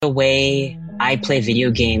the way I play video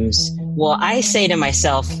games, well, I say to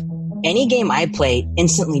myself, any game I play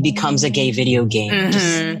instantly becomes a gay video game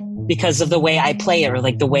just because of the way I play it or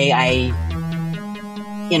like the way I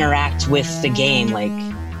interact with the game. Like,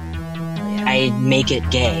 I make it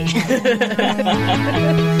gay.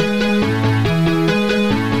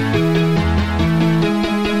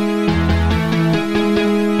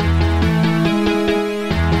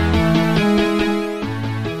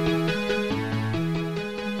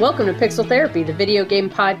 Welcome to Pixel Therapy, the video game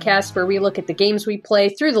podcast where we look at the games we play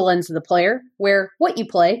through the lens of the player, where what you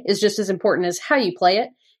play is just as important as how you play it,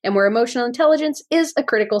 and where emotional intelligence is a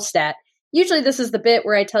critical stat. Usually this is the bit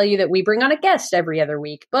where I tell you that we bring on a guest every other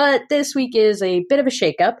week, but this week is a bit of a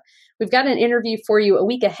shakeup. We've got an interview for you a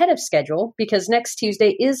week ahead of schedule because next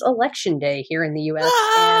Tuesday is Election Day here in the U.S.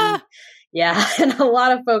 And a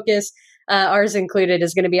lot of focus, ours included,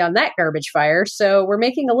 is going to be on that garbage fire. So we're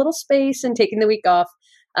making a little space and taking the week off.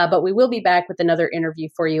 But we will be back with another interview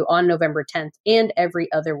for you on November 10th and every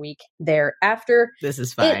other week thereafter. This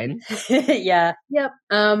is fine. Yep.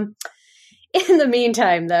 In the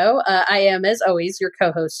meantime, though, I am, as always, your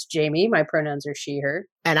co-host, Jamie. My pronouns are she, her.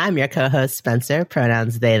 And I'm your co-host, Spencer.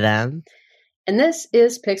 Pronouns they, them. And this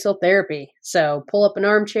is Pixel Therapy. So pull up an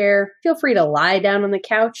armchair, feel free to lie down on the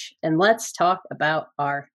couch, and let's talk about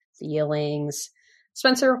our feelings.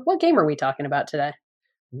 Spencer, what game are we talking about today?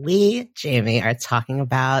 We, Jamie, are talking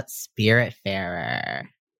about Spiritfarer.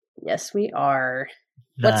 Yes, we are.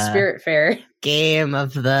 What's Spiritfarer? Game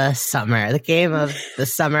of the summer. The game of the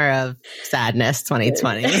summer of sadness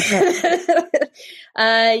 2020. So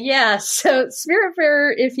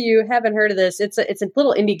Spiritfarer, if you haven't heard of this, it's a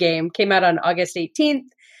little indie game. Came out on August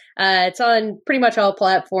 18th. It's on pretty much all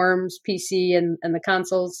platforms, PC and the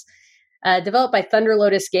consoles. Developed by Thunder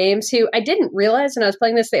Lotus Games, who I didn't realize when I was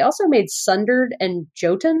playing this, they also made Sundered and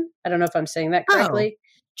Jotun. I don't know if I'm saying that correctly.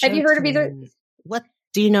 Have you heard of either? What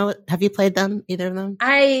do you know? Have you played them? Either of them?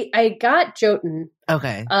 I got Jotun.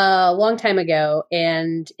 Okay. A long time ago,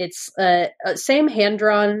 and it's same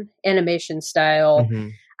hand-drawn animation style. Mm-hmm.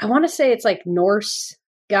 I want to say it's like Norse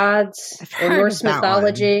gods or Norse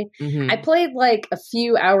mythology. Mm-hmm. I played like a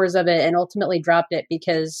few hours of it and ultimately dropped it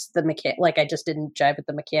because I just didn't jive with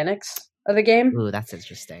the mechanics of the game. Ooh, that's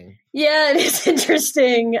interesting. Yeah, it is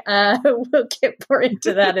interesting. We'll get more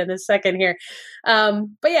into that in a second here.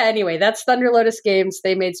 But yeah, anyway, that's Thunder Lotus Games.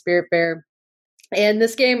 They made Spiritfarer. And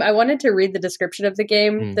this game, I wanted to read the description of the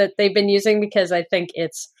game that they've been using because I think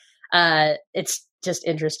it's just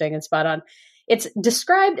interesting and spot on. It's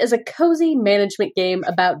described as a cozy management game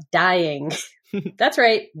about dying. That's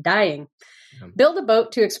right, dying. Build a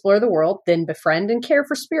boat to explore the world, then befriend and care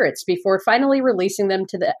for spirits before finally releasing them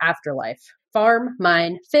to the afterlife. Farm,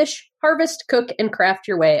 mine, fish, harvest, cook, and craft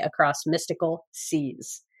your way across mystical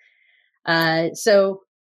seas. I just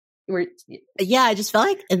felt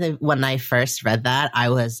like when I first read that, I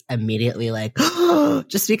was immediately like,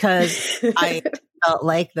 just because I felt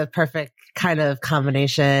like the perfect kind of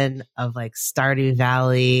combination of like Stardew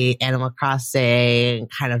Valley, Animal Crossing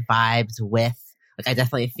kind of vibes with, like, I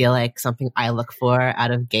definitely feel like something I look for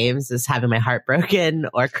out of games is having my heart broken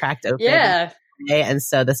or cracked open. Yeah. And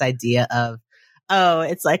so this idea of,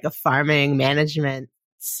 it's like a farming management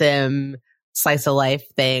sim slice of life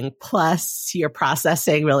thing, plus you're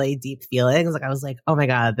processing really deep feelings. Like I was like, oh my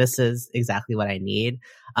God, this is exactly what I need.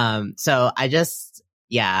 So I just,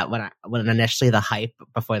 when initially the hype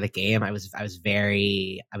before the game, I was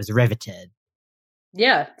riveted.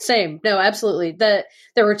 Yeah, same. No, absolutely. There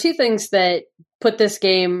were two things that put this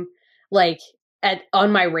game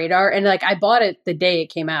on my radar, and like I bought it the day it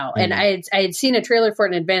came out, and I had seen a trailer for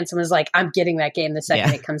it in advance and was like, I'm getting that game the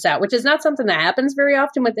second it comes out, which is not something that happens very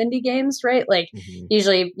often with indie games, right? Like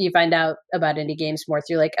usually you find out about indie games more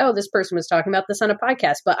through like, oh, this person was talking about this on a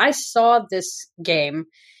podcast, but I saw this game.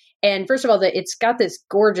 And first of all, it's got this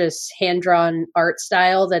gorgeous hand-drawn art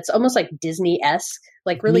style that's almost like Disney-esque,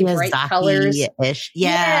 like really bright colors.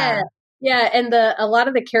 Yeah. And a lot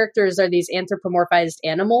of the characters are these anthropomorphized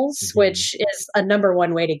animals, which is a number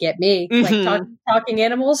one way to get me. Like talking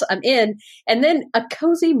animals, I'm in. And then a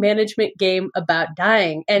cozy management game about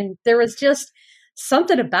dying. And there was just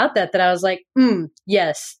something about that I was like,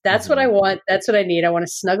 yes, that's what I want. That's what I need. I want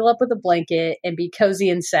to snuggle up with a blanket and be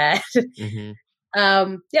cozy and sad. So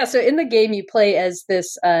in the game you play as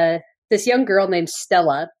this young girl named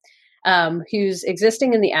Stella, who's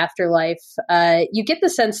existing in the afterlife. You get the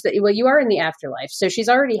sense that, you are in the afterlife, so she's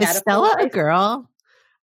already had Stella a girl?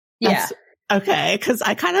 Yeah. Okay, because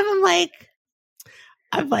I kind of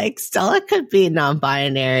I'm like, Stella could be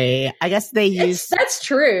non-binary. I guess they use... That's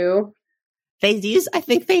true. I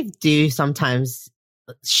think they do sometimes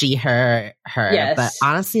she, her. Yes. But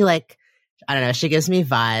honestly, like, I don't know, she gives me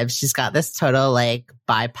vibes. She's got this total like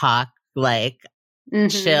BIPOC, like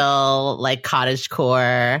chill, like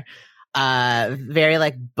cottagecore, very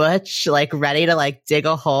like butch, like ready to like dig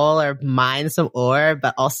a hole or mine some ore,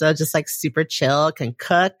 but also just like super chill, can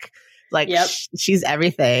cook. Like, she's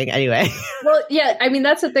everything anyway. Well, yeah, I mean,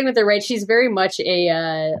 that's the thing with her, right? She's very much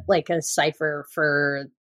a Cypher for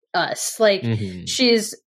us. Like,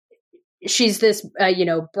 she's this,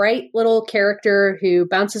 bright little character who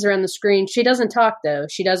bounces around the screen. She doesn't talk, though.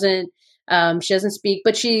 She doesn't speak,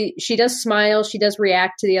 but she does smile. She does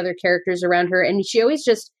react to the other characters around her. And she always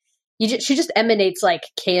she just emanates like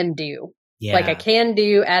can do, like a can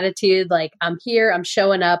do attitude. Like, I'm here, I'm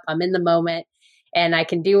showing up, I'm in the moment, and I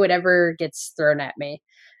can do whatever gets thrown at me.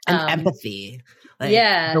 And empathy.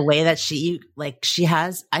 Like, the way that she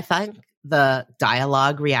has, I think the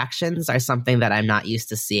dialogue reactions are something that I'm not used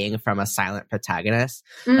to seeing from a silent protagonist.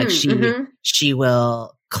 Like she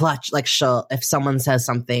will clutch, like if someone says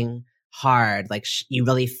something hard, like you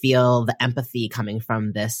really feel the empathy coming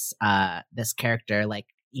from this character. Like,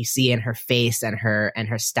 you see in her face and her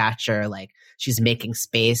stature, like she's making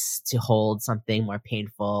space to hold something more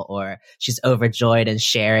painful, or she's overjoyed and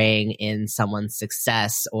sharing in someone's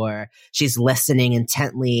success, or she's listening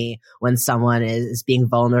intently when someone is being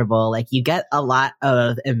vulnerable. Like, you get a lot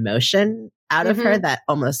of emotion out of her that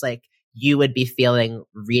almost like you would be feeling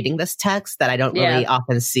reading this text that I don't really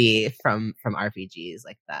often see from RPGs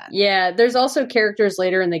like that. Yeah, there's also characters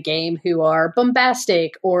later in the game who are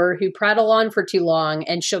bombastic or who prattle on for too long,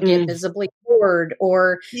 and she'll get visibly bored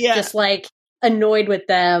or just like annoyed with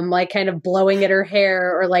them, like kind of blowing at her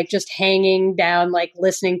hair or like just hanging down, like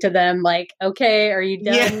listening to them, like, okay, are you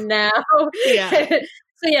done now?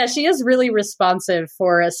 So yeah, she is really responsive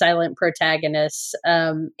for a silent protagonist.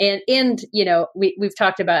 And we've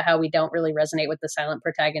talked about how we don't really resonate with the silent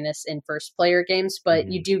protagonists in first player games,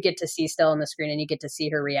 but you do get to see Stella on the screen and you get to see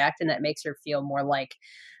her react, and that makes her feel more like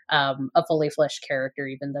a fully fleshed character,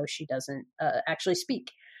 even though she doesn't actually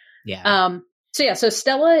speak. So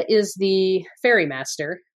Stella is the ferry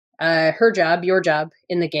master. Her job, your job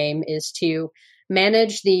in the game, is to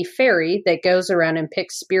manage the ferry that goes around and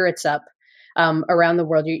picks spirits up around the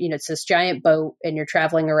world. It's this giant boat, and you're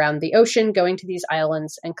traveling around the ocean, going to these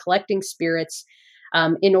islands and collecting spirits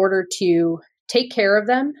in order to take care of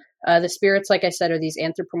them. The spirits, like I said, are these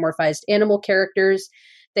anthropomorphized animal characters.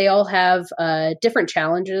 They all have different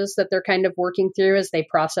challenges that they're kind of working through as they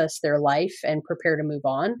process their life and prepare to move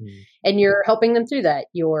on. And you're helping them through that.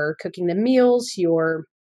 You're cooking them meals. You're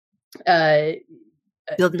building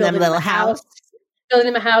them a little house.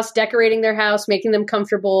 Building them a house, decorating their house, making them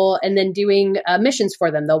comfortable, and then doing missions for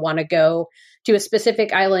them. They'll want to go to a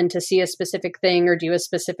specific island to see a specific thing or do a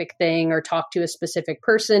specific thing or talk to a specific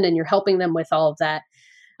person, and you're helping them with all of that.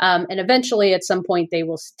 And eventually, at some point, they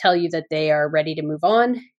will tell you that they are ready to move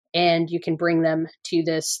on, and you can bring them to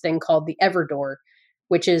this thing called the Everdoor,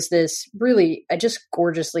 which is this really just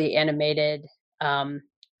gorgeously animated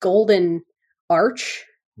golden arch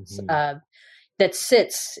that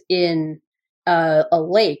sits in a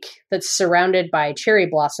lake that's surrounded by cherry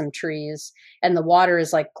blossom trees, and the water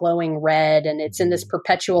is like glowing red, and it's in this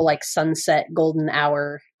perpetual like sunset golden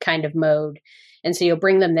hour kind of mode. And so you'll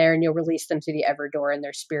bring them there and you'll release them to the Everdoor, and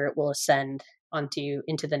their spirit will ascend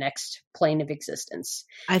into the next plane of existence.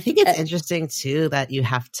 I think it's interesting too that you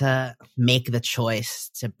have to make the choice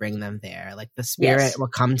to bring them there. Like, the spirit will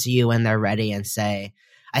come to you when they're ready and say,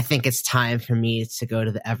 I think it's time for me to go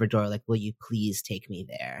to the Everdoor. Like, will you please take me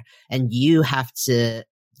there? And you have to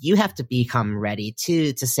become ready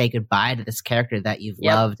to say goodbye to this character that you've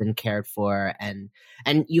loved and cared for. And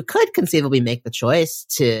you could conceivably make the choice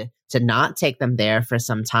to not take them there for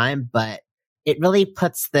some time, but it really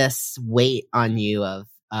puts this weight on you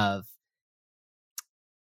of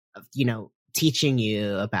teaching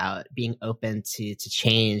you about being open to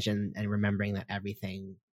change and remembering that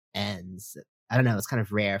everything ends. I don't know. It's kind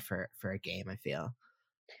of rare for a game, I feel.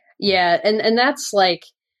 Yeah. And that's like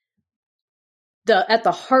at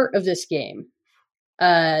the heart of this game.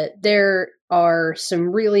 There are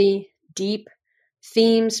some really deep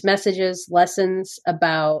themes, messages, lessons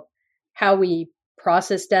about how we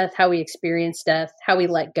process death, how we experience death, how we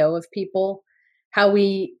let go of people, how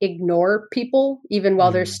we ignore people even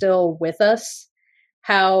while they're still with us,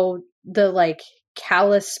 how the like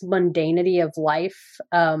callous mundanity of life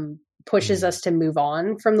pushes us to move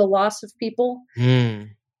on from the loss of people.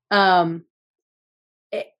 And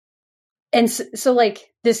so like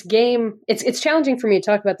this game, it's challenging for me to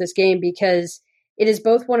talk about this game because it is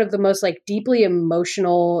both one of the most like deeply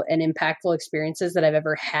emotional and impactful experiences that I've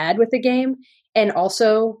ever had with the game, and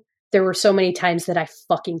also there were so many times that I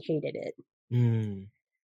fucking hated it.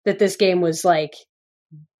 That this game was like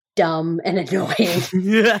dumb and annoying.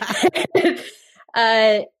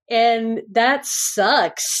 And that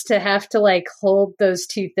sucks to have to like hold those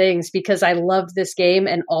two things, because I love this game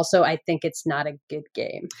and also I think it's not a good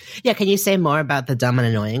game. Yeah, can you say more about the dumb and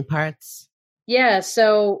annoying parts? Yeah,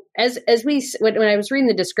 so when I was reading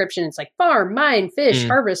the description, it's like farm, mine, fish,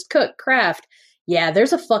 harvest, cook, craft. Yeah,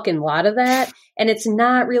 there's a fucking lot of that, and it's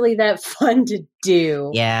not really that fun to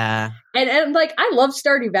do. Yeah. And like, I love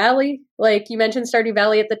Stardew Valley. Like, you mentioned Stardew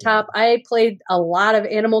Valley at the top. I played a lot of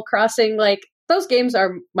Animal Crossing. Like, those games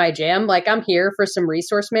are my jam. Like, I'm here for some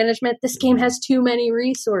resource management. This game has too many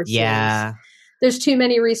resources. Yeah. There's too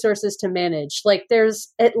many resources to manage. Like,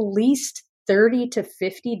 there's at least 30 to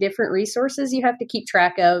 50 different resources you have to keep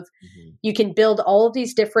track of. You can build all of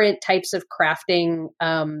these different types of crafting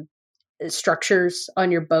structures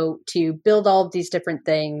on your boat to build all of these different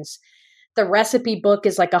things. The recipe book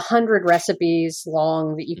is like 100 recipes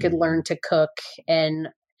long that you could learn to cook, and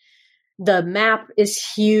the map is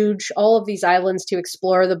huge. All of these islands to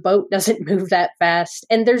explore. The boat doesn't move that fast,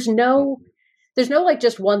 and there's no like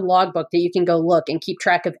just one logbook that you can go look and keep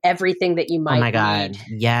track of everything that you might need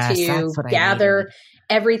to gather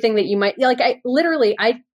everything that you might like.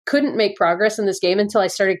 I couldn't make progress in this game until I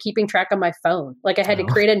started keeping track on my phone. Like, I had to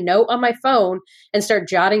create a note on my phone and start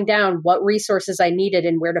jotting down what resources I needed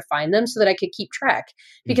and where to find them so that I could keep track.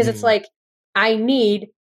 Because it's like, I need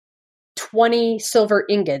 20 silver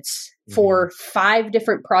ingots for 5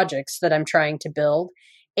 different projects that I'm trying to build.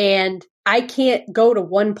 And I can't go to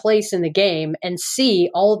one place in the game and see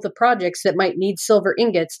all of the projects that might need silver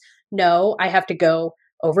ingots. No, I have to go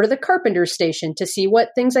over to the carpenter station to see what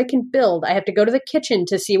things I can build. I have to go to the kitchen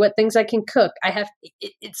to see what things I can cook.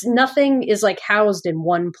 It's nothing is like housed in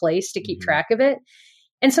one place to keep track of it.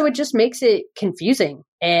 And so it just makes it confusing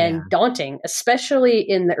and daunting, especially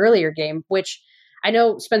in the earlier game, which I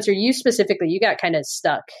know, Spencer, you specifically, you got kind of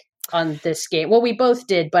stuck on this game. Well, we both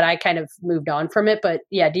did, but I kind of moved on from it. But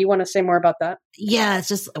yeah, do you want to say more about that? Yeah, it's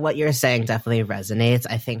just what you're saying definitely resonates.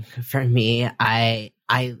 I think for me, I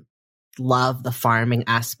love the farming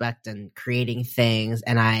aspect and creating things,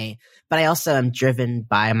 but I also am driven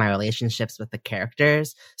by my relationships with the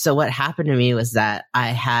characters. So what happened to me was that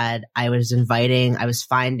I was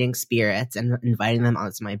finding spirits and inviting them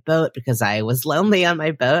onto my boat because I was lonely on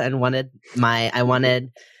my boat and I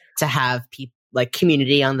wanted to have people, like,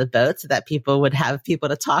 community on the boat so that people would have people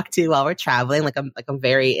to talk to while we're traveling. I'm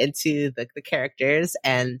very into the characters.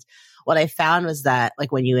 And what I found was that,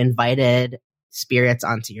 like, when you invited spirits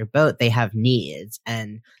onto your boat, they have needs,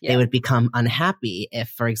 and they would become unhappy if,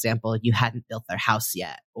 for example, you hadn't built their house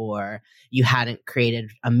yet, or you hadn't created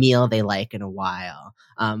a meal they like in a while.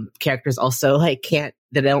 Characters also they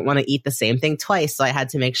don't want to eat the same thing twice. So I had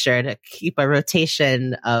to make sure to keep a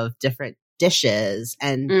rotation of different dishes.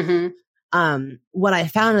 And what I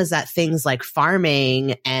found is that things like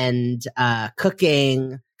farming and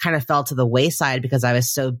cooking kind of fell to the wayside because I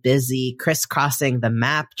was so busy crisscrossing the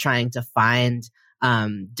map trying to find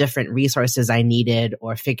different resources I needed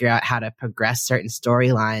or figure out how to progress certain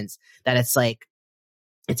storylines, that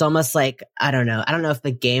it's almost like, I don't know if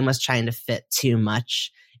the game was trying to fit too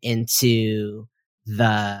much into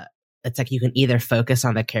it's like you can either focus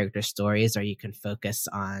on the character stories or you can focus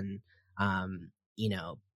on,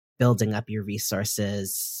 building up your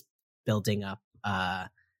resources, building up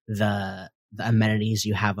the amenities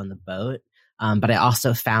you have on the boat. But I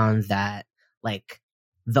also found that, like,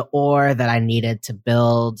 the ore that I needed to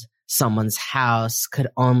build someone's house could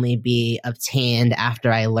only be obtained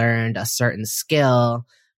after I learned a certain skill,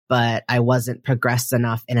 but I wasn't progressed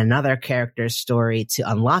enough in another character's story to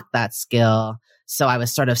unlock that skill. So I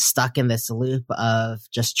was sort of stuck in this loop of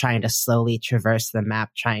just trying to slowly traverse the map,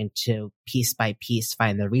 trying to piece by piece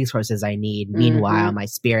find the resources I need. Meanwhile, my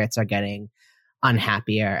spirits are getting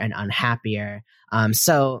unhappier and unhappier.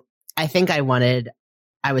 So I think I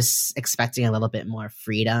was expecting a little bit more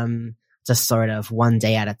freedom to sort of one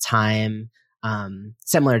day at a time,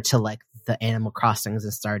 similar to like the Animal Crossings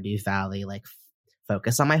and Stardew Valley, like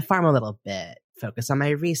focus on my farm a little bit, focus on my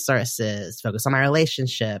resources, focus on my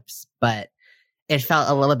relationships. But it felt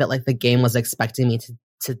a little bit like the game was expecting me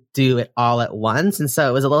to do it all at once. And so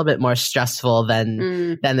it was a little bit more stressful than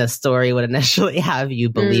the story would initially have you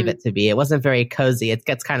believe it to be. It wasn't very cozy. It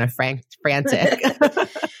gets kind of frantic.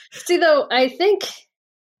 See, though, I think,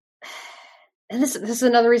 and this is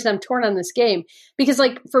another reason I'm torn on this game, because,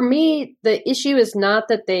 like, for me, the issue is not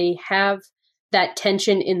that they have that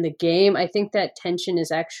tension in the game. I think that tension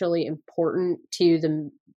is actually important to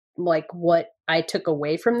like what I took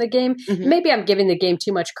away from the game. Maybe I'm giving the game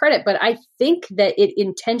too much credit, but I think that it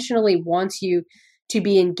intentionally wants you to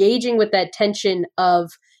be engaging with that tension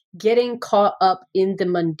of getting caught up in the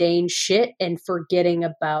mundane shit and forgetting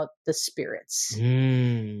about the spirits.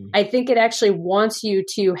 I think it actually wants you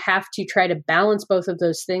to have to try to balance both of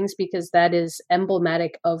those things, because that is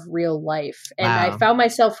emblematic of real life. And I found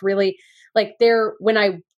myself really like when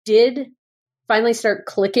I did finally start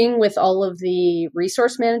clicking with all of the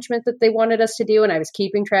resource management that they wanted us to do, and I was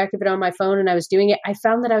keeping track of it on my phone and I was doing it, I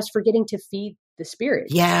found that I was forgetting to feed the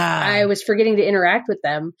spirits. Yeah. I was forgetting to interact with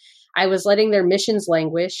them. I was letting their missions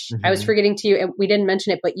languish. I was forgetting to, and we didn't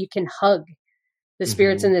mention it, but you can hug the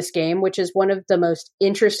spirits in this game, which is one of the most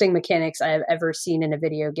interesting mechanics I have ever seen in a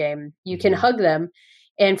video game. You can hug them,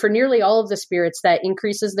 and for nearly all of the spirits, that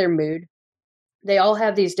increases their mood. They all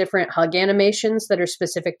have these different hug animations that are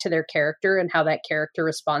specific to their character and how that character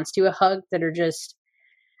responds to a hug that are just,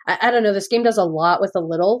 I don't know, this game does a lot with a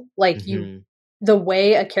little. Like the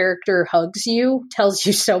way a character hugs you tells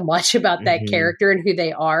you so much about that character and who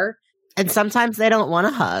they are. And sometimes they don't want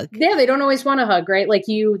to hug. Yeah, they don't always want to hug, right? Like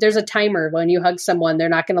there's a timer when you hug someone. They're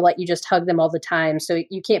not going to let you just hug them all the time. So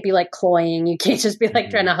you can't be like cloying. You can't just be like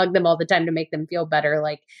trying to hug them all the time to make them feel better.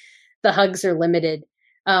 Like the hugs are limited.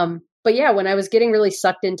 But yeah, when I was getting really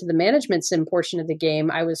sucked into the management sim portion of the game,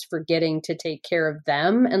 I was forgetting to take care of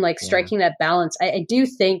them and like striking that balance. I do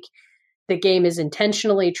think the game is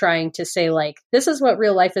intentionally trying to say, like, this is what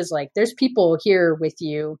real life is like. There's people here with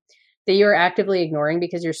you that you're actively ignoring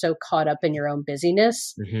because you're so caught up in your own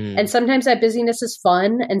busyness. And sometimes that busyness is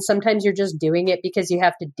fun, and sometimes you're just doing it because you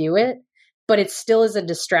have to do it, but it still is a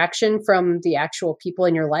distraction from the actual people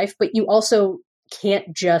in your life. But you also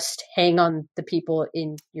can't just hang on the people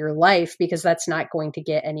in your life, because that's not going to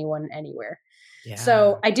get anyone anywhere.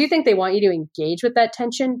 So I do think they want you to engage with that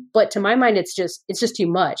tension, but to my mind, it's just too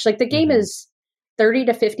much. Like the game is 30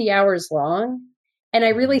 to 50 hours long. And I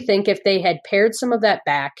really think if they had pared some of that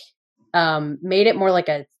back, made it more like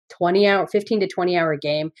a 15 to 20 hour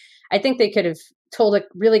game, I think they could have told a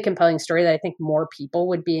really compelling story that I think more people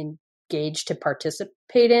would be engaged to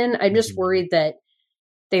participate in. I'm just worried that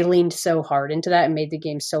they leaned so hard into that and made the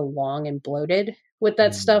game so long and bloated with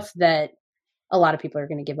that stuff that a lot of people are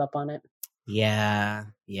going to give up on it. Yeah.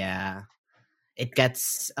 It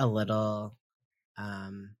gets a little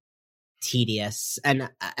tedious, and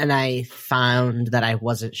I found that I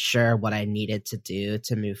wasn't sure what I needed to do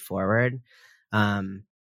to move forward.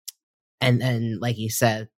 And then, like you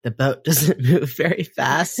said, the boat doesn't move very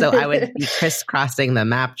fast, so I would be crisscrossing the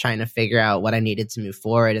map trying to figure out what I needed to move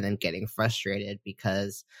forward, and then getting frustrated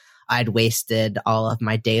because I'd wasted all of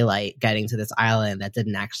my daylight getting to this island that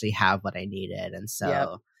didn't actually have what I needed. And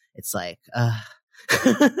so it's like,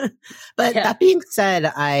 but that being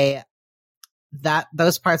said,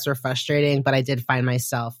 those parts were frustrating, but I did find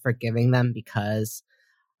myself forgiving them because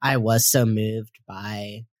I was so moved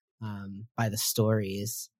by the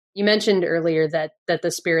stories. You mentioned earlier that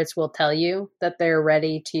the spirits will tell you that they're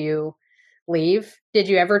ready to leave. Did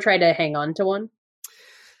you ever try to hang on to one?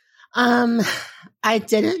 I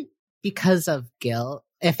didn't, because of guilt.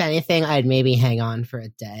 If anything, I'd maybe hang on for a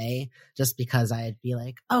day just because I'd be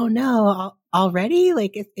like, oh no, already?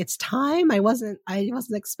 Like it's time? I wasn't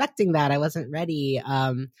expecting that. I wasn't ready.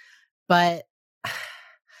 But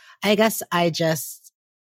I guess I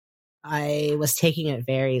was taking it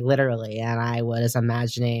very literally, and I was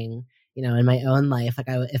imagining, in my own life, like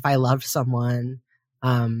if I loved someone,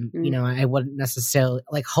 I wouldn't necessarily,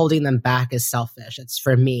 like, holding them back is selfish. It's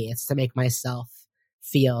for me. It's to make myself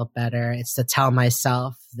feel better. It's to tell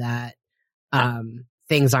myself that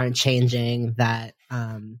things aren't changing, that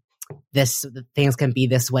things can be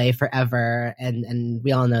this way forever, and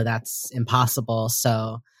we all know that's impossible.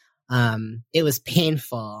 So it was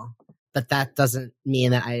painful, but that doesn't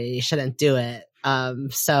mean that I shouldn't do it.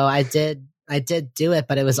 So I did do it,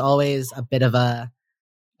 but it was always a bit of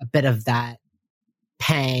that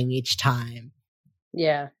pang each time.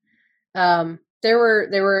 Yeah. There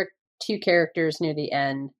were two characters near the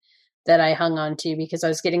end that I hung on to because I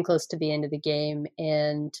was getting close to the end of the game,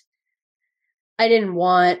 and I didn't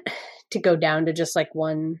want to go down to just like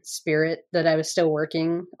one spirit that I was still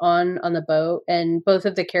working on the boat, and both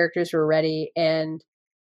of the characters were ready, and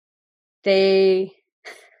they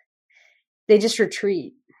just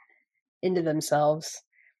retreat into themselves.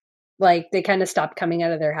 Like they kind of stop coming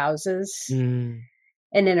out of their houses and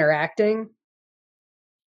interacting.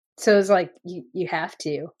 So it's like, you have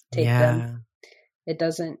to take them. It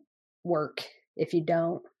doesn't work if you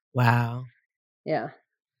don't. Wow. Yeah.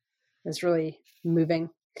 It's really moving.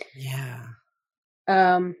 Yeah.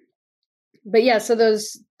 But yeah, so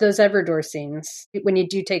those Everdor scenes, when you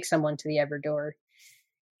do take someone to the Everdor,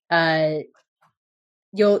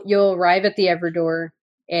 you'll arrive at the Everdor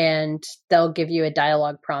and they'll give you a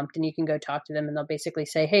dialogue prompt and you can go talk to them and they'll basically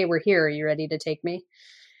say, "Hey, we're here. Are you ready to take me?"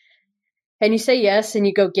 And you say yes, and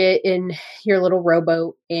you go get in your little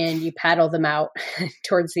rowboat and you paddle them out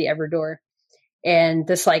towards the Everdor. And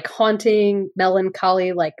this like haunting,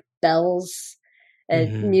 melancholy, like bells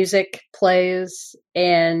and music plays.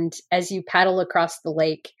 And as you paddle across the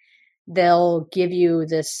lake, they'll give you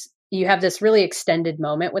this, you have this really extended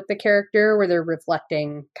moment with the character where they're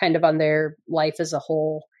reflecting kind of on their life as a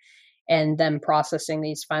whole and them processing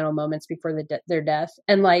these final moments before their death.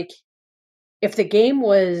 And like, if the game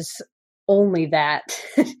was only that,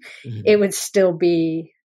 it would still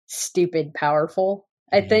be stupid powerful.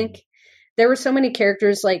 I think there were so many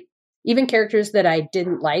characters, like even characters that I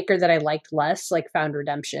didn't like or that I liked less, like found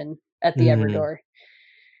redemption at the Everdor.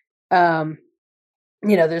 You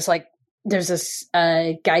know, there's this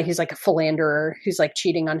guy who's like a philanderer who's like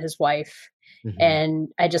cheating on his wife. And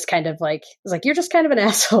I just kind of like, was like, you're just kind of an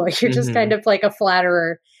asshole. You're just kind of like a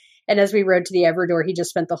flatterer. And as we rode to the Everdor, he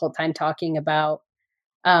just spent the whole time talking about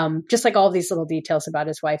just like all these little details about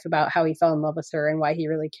his wife, about how he fell in love with her and why he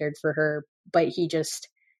really cared for her. But he just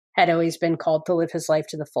had always been called to live his life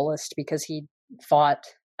to the fullest because he fought,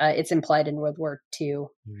 it's implied in World War II,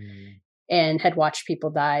 and had watched people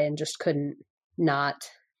die and just couldn't not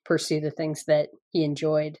pursue the things that he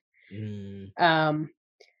enjoyed.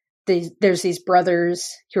 There's these brothers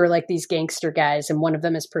who are like these gangster guys, and one of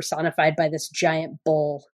them is personified by this giant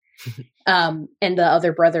bull. And the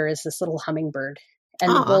other brother is this little hummingbird.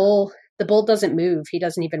 And the bull doesn't move. He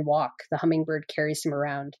doesn't even walk. The hummingbird carries him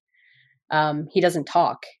around. He doesn't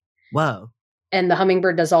talk. Whoa. And the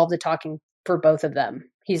hummingbird does all the talking for both of them.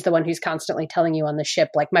 He's the one who's constantly telling you on the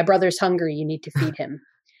ship, like, my brother's hungry, you need to feed him.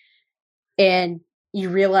 And you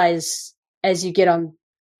realize as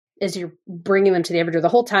you're bringing them to the Everdor, the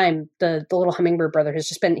whole time, the little hummingbird brother he's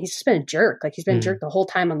just been a jerk. Like, he's been a jerk the whole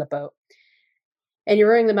time on the boat. And you're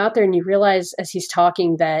rowing them out there and you realize as he's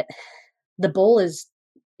talking that the bull is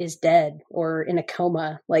dead or in a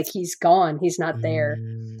coma. Like, he's gone. He's not there.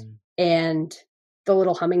 And the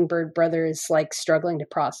little hummingbird brother is like struggling to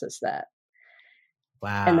process that.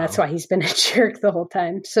 Wow. And that's why he's been a jerk the whole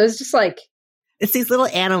time. So it's just like, it's these little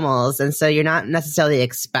animals. And so you're not necessarily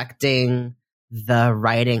expecting the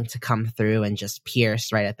writing to come through and just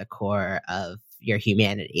pierce right at the core of your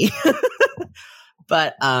humanity.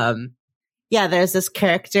 But, yeah, there's this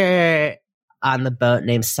character on the boat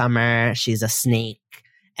named Summer. She's a snake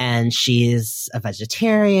and she's a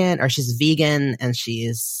vegetarian, or she's vegan, and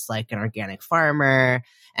she's like an organic farmer,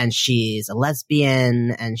 and she's a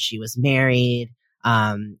lesbian, and she was married.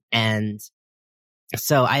 And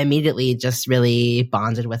so I immediately just really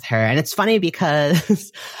bonded with her. And it's funny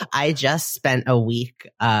because I just spent a week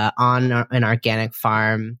on an organic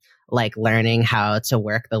farm, like learning how to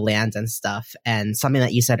work the land and stuff. And something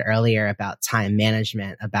that you said earlier about time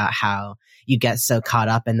management, about how you get so caught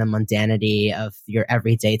up in the mundanity of your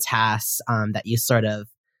everyday tasks that you sort of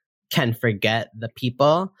can forget the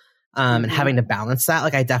people and having to balance that.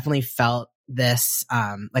 Like, I definitely felt this,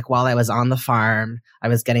 like while I was on the farm, I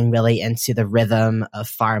was getting really into the rhythm of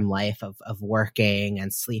farm life, of working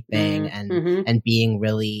and sleeping and being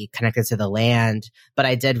really connected to the land. But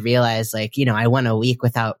I did realize, like, you know, I went a week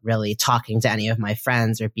without really talking to any of my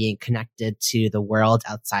friends or being connected to the world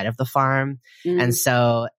outside of the farm. And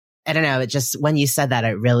so, I don't know, it just, when you said that,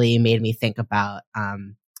 it really made me think about,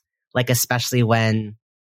 like, especially when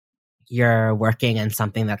you're working in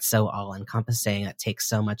something that's so all-encompassing, that takes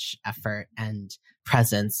so much effort and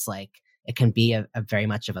presence, like, it can be a very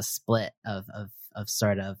much of a split of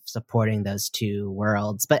sort of supporting those two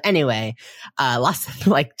worlds. But anyway, lots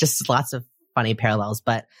of funny parallels.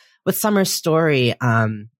 But with Summer's story,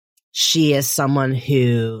 she is someone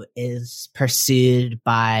who is pursued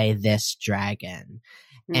by this dragon.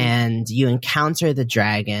 And you encounter the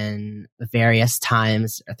dragon various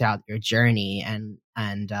times throughout your journey, and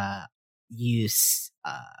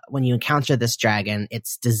when you encounter this dragon,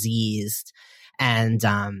 it's diseased, and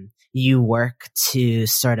you work to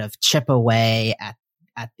sort of chip away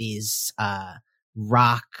at these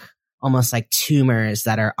rock, almost like tumors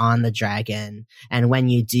that are on the dragon. And when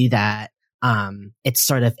you do that, it's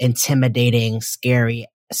sort of intimidating, scary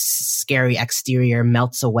exterior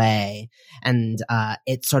melts away, and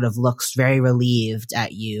it sort of looks very relieved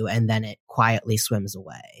at you, and then it quietly swims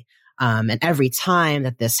away. And every time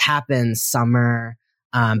that this happens, Summer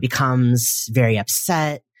becomes very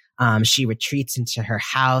upset. She retreats into her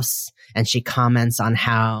house, and she comments on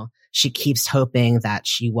how she keeps hoping that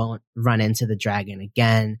she won't run into the dragon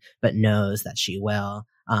again, but knows that she will.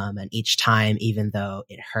 And each time, even though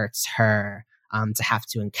it hurts her to have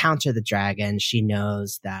to encounter the dragon, she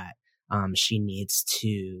knows that she needs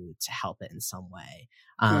to help it in some way.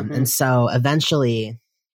 And so eventually,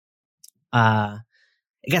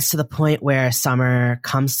 it gets to the point where Summer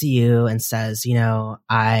comes to you and says, you know,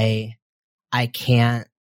 I can't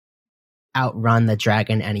outrun the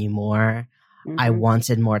dragon anymore. I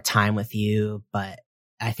wanted more time with you, but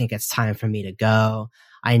I think it's time for me to go.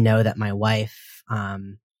 I know that my wife,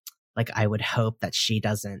 I would hope that she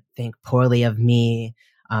doesn't think poorly of me,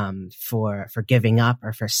 for giving up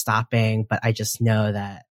or for stopping, but I just know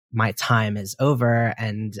that my time is over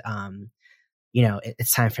and, you know,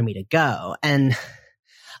 it's time for me to go. And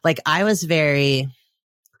I was I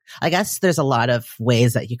guess there's a lot of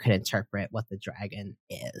ways that you could interpret what the dragon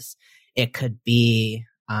is. It could be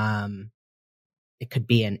an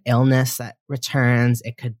illness that returns.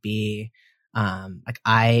 It could be,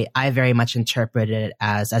 I very much interpret it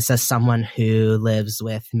as someone who lives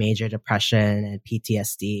with major depression and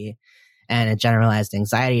PTSD and a generalized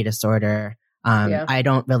anxiety disorder. I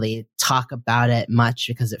don't really talk about it much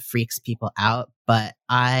because it freaks people out, but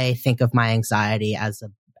I think of my anxiety as a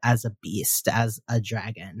beast, as a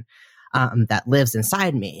dragon, that lives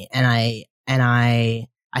inside me. And I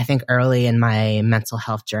think early in my mental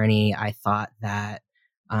health journey, I thought that,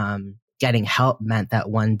 getting help meant that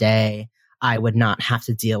one day I would not have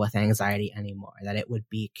to deal with anxiety anymore, that it would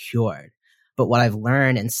be cured. But what I've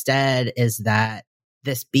learned instead is that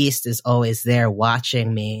this beast is always there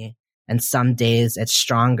watching me. And some days it's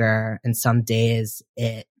stronger and some days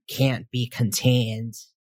it can't be contained.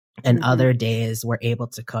 And other days we're able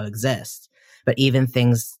to coexist. But even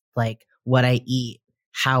things like what I eat,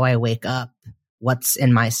 how I wake up, what's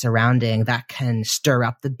in my surrounding, that can stir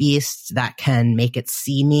up the beast, that can make it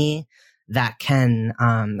see me, that can,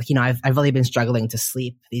 I've really been struggling to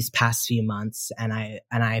sleep these past few months. And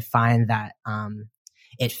I find that,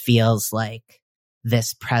 it feels like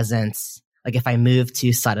this presence, like if I move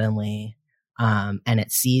too suddenly, and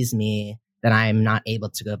it sees me, then I'm not able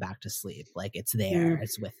to go back to sleep. Like it's there,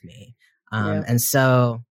 it's with me. And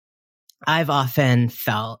so I've often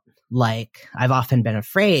been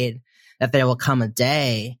afraid that there will come a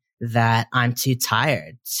day that I'm too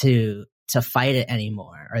tired to fight it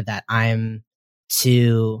anymore, or that I'm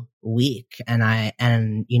too weak.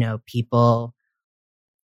 And people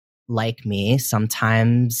like me,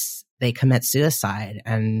 sometimes they commit suicide.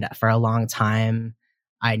 And for a long time,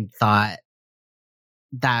 I thought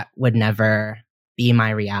that would never be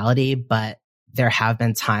my reality. But there have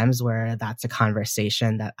been times where that's a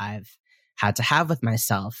conversation that I've had to have with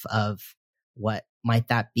myself of what might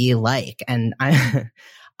that be like? And I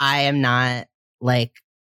am not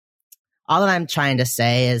all that I'm trying to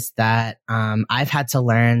say is that, I've had to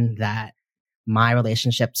learn that my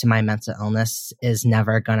relationship to my mental illness is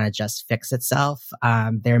never gonna just fix itself.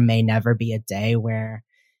 There may never be a day where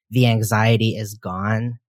the anxiety is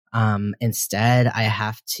gone. Instead, I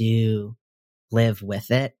have to live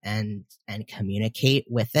with it and communicate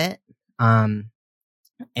with it.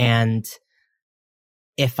 And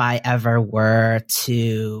if I ever were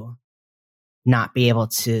to not be able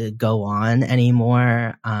to go on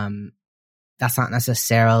anymore, that's not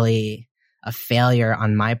necessarily a failure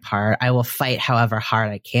on my part. I will fight however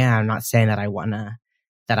hard I can. I'm not saying that I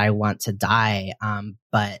want to die.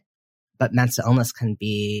 But mental illness can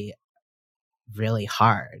be really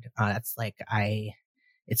hard.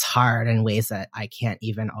 It's hard in ways that I can't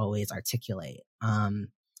even always articulate. And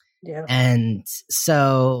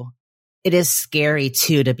so it is scary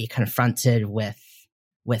too to be confronted with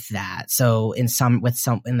that. So in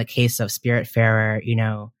the case of Spiritfarer,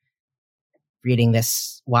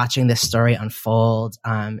 watching this story unfold,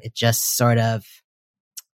 it just sort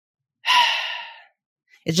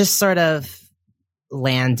of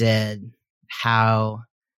landed how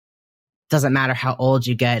doesn't matter how old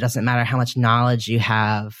you get, doesn't matter how much knowledge you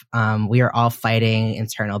have, we are all fighting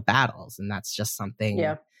internal battles, and that's just something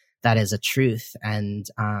that is a truth. And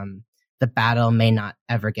the battle may not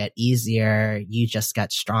ever get easier, you just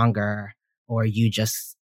get stronger, or you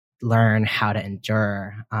just learn how to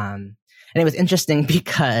endure. And it was interesting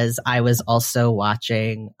because I was also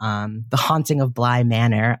watching The Haunting of Bly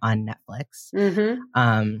Manor on Netflix,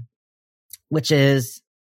 which is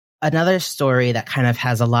another story that kind of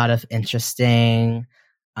has a lot of interesting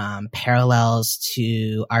parallels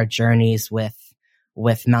to our journeys with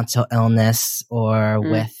mental illness or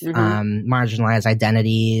with marginalized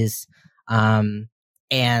identities.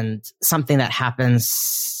 And something that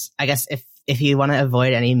happens, I guess, if you want to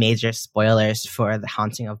avoid any major spoilers for The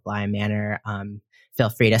Haunting of Bly Manor, feel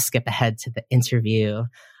free to skip ahead to the interview.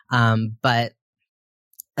 But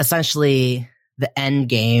essentially, the end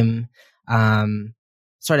game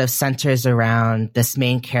sort of centers around this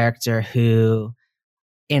main character who,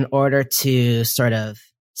 in order to sort of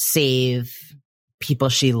save people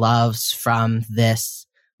she loves from this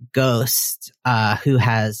ghost who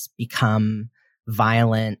has become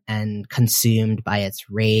violent and consumed by its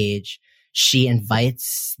rage, she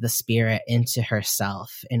invites the spirit into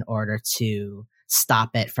herself in order to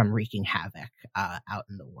stop it from wreaking havoc out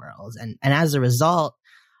in the world. And as a result,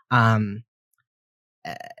 in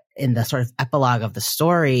the sort of epilogue of the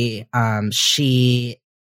story, she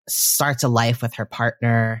starts a life with her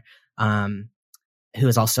partner, who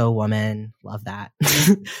is also a woman. Love that.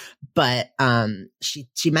 But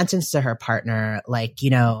she mentions to her partner, like, you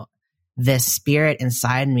know, this spirit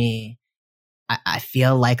inside me, I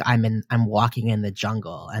feel like I'm walking in the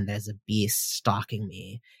jungle and there's a beast stalking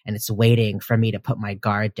me and it's waiting for me to put my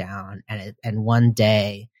guard down, and one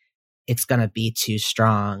day it's going to be too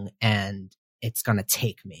strong and it's going to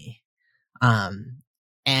take me.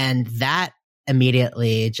 And that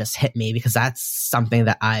immediately just hit me, because that's something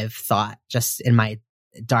that I've thought just in my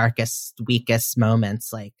darkest, weakest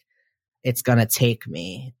moments, like, it's going to take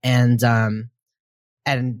me. And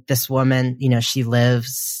this woman, you know, she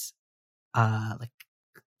lives like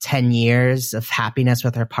 10 years of happiness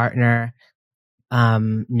with her partner,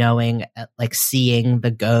 knowing, like, seeing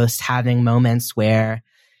the ghost, having moments where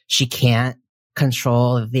she can't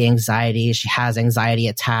control the anxiety. She has anxiety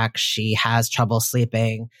attacks. She has trouble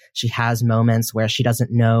sleeping. She has moments where she doesn't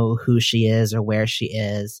know who she is or where she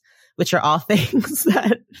is, which are all things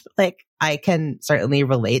that, like, I can certainly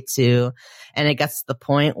relate to. And it gets to the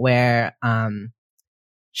point where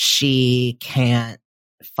she can't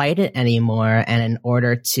fight it anymore. And in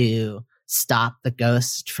order to stop the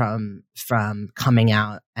ghost from coming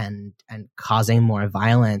out and causing more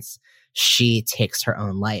violence, she takes her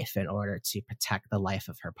own life in order to protect the life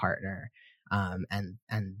of her partner, and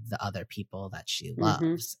the other people that she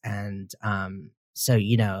loves. And so,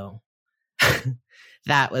 you know,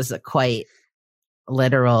 that was a quite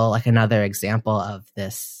literal, like, another example of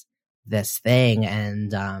this thing.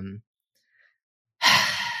 And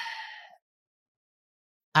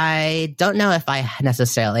I don't know if I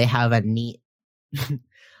necessarily have a neat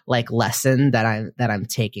like lesson that I'm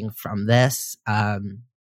taking from this.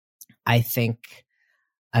 I think,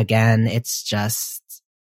 again, it's just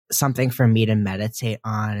something for me to meditate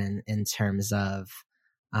on in terms of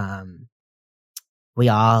we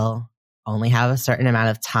all only have a certain amount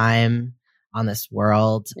of time on this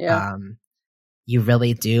world. Yeah. You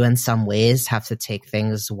really do, in some ways, have to take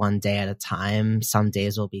things one day at a time. Some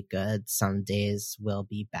days will be good. Some days will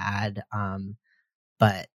be bad.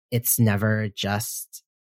 But it's never just,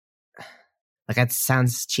 like, it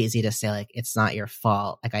sounds cheesy to say, like, it's not your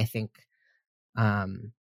fault. Like, I think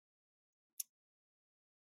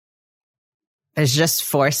there's just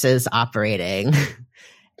forces operating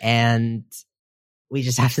and we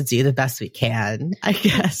just have to do the best we can, I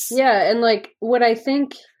guess. Yeah. And, like, what I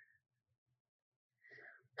think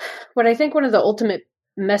one of the ultimate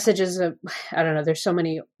messages of, I don't know, there's so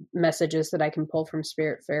many messages that I can pull from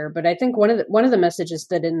Spiritfarer, but I think one of the messages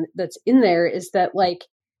that's in there is that, like,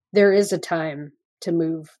 there is a time to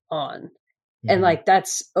move on, and, like,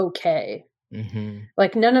 that's okay.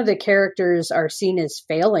 Like, none of the characters are seen as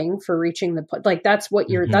failing for reaching like, that's what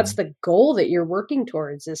that's the goal that you're working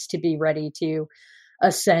towards, is to be ready to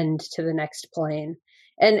ascend to the next plane.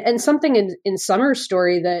 And something in Summer's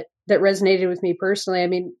story that resonated with me personally. I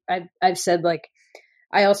mean, I've said, like,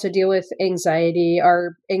 I also deal with anxiety.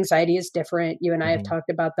 Our anxiety is different. You and I have talked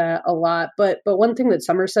about that a lot. But one thing that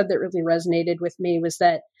Summer said that really resonated with me was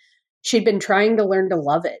that she'd been trying to learn to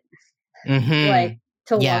love it, like,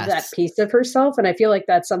 to love that piece of herself. And I feel like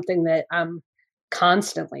that's something that I'm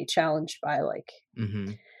constantly challenged by. Like,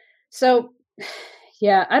 so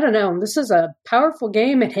yeah, I don't know. This is a powerful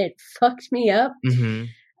game and it fucked me up.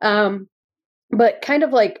 But kind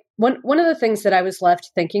of, like, one of the things that I was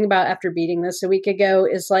left thinking about after beating this a week ago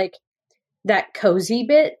is, like, that cozy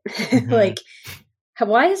bit. Like,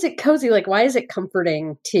 why is it cozy? Like, why is it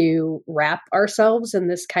comforting to wrap ourselves in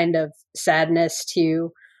this kind of sadness,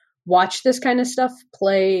 to watch this kind of stuff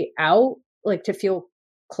play out, like, to feel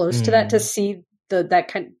close to that, to see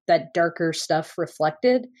that darker stuff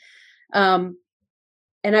reflected. And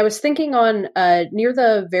I was thinking on near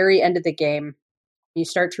the very end of the game, you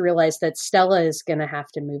start to realize that Stella is going to have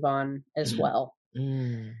to move on as well.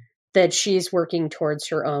 That she's working towards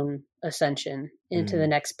her own ascension into the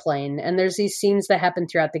next plane. And there's these scenes that happen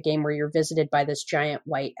throughout the game where you're visited by this giant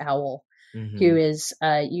white owl who is,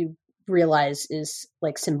 you realize, is,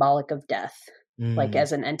 like, symbolic of death. like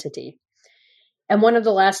as an entity. And one of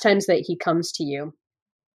the last times that he comes to you,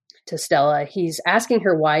 to Stella, he's asking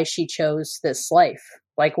her why she chose this life,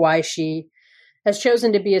 like why she has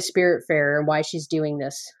chosen to be a Spiritfarer and why she's doing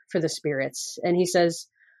this for the spirits. And he says,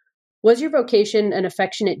 was your vocation an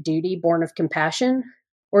affectionate duty born of compassion,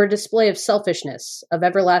 or a display of selfishness, of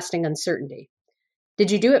everlasting uncertainty? Did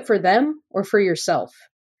you do it for them or for yourself?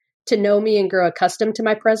 To know me and grow accustomed to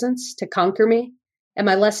my presence, to conquer me? Am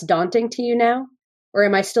I less daunting to you now? Or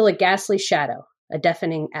am I still a ghastly shadow, a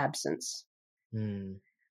deafening absence? And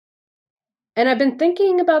I've been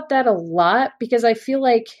thinking about that a lot because I feel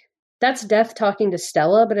like that's Death talking to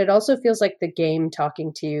Stella, but it also feels like the game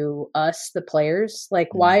talking to us, the players.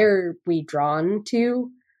 Like, why are we drawn to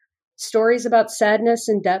stories about sadness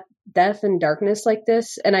and death and darkness like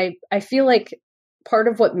this? And I feel like part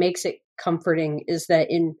of what makes it comforting is that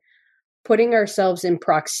in putting ourselves in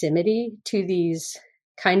proximity to these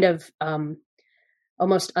kind of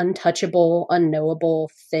almost untouchable, unknowable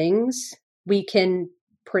things, we can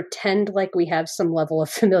pretend like we have some level of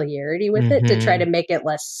familiarity with it to try to make it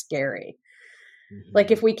less scary. Like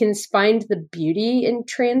if we can find the beauty in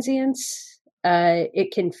transience,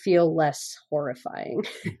 it can feel less horrifying.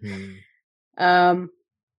 So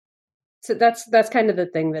that's kind of the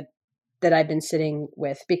thing that I've been sitting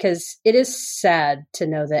with, because it is sad to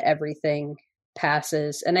know that everything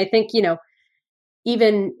passes. And I think,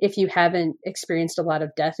 even if you haven't experienced a lot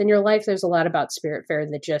of death in your life, there's a lot about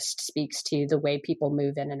Spiritfarer that just speaks to the way people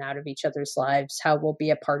move in and out of each other's lives, how we'll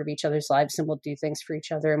be a part of each other's lives and we'll do things for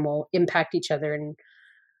each other and we'll impact each other in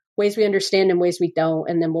ways we understand and ways we don't.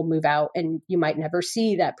 And then we'll move out and you might never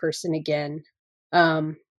see that person again.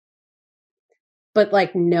 But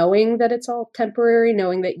like knowing that it's all temporary,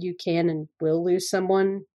 knowing that you can and will lose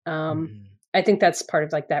someone. I think that's part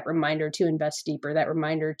of like that reminder to invest deeper, that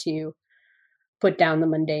reminder to put down the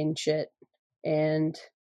mundane shit and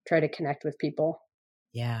try to connect with people.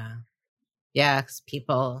 Yeah. Yeah, 'cause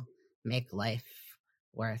people make life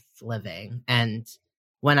worth living. And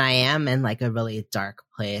when I am in like a really dark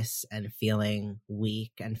place and feeling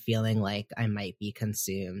weak and feeling like I might be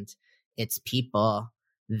consumed, it's people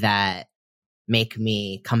that make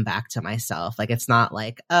me come back to myself. Like, it's not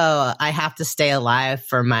like, oh, I have to stay alive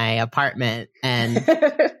for my apartment and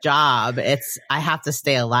job. It's, I have to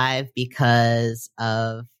stay alive because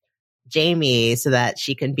of Jamie so that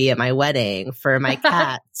she can be at my wedding, for my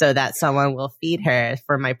cat so that someone will feed her,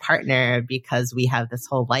 for my partner because we have this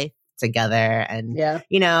whole life together. And,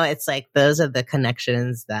 it's like, those are the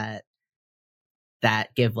connections that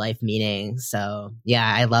give life meaning. So yeah,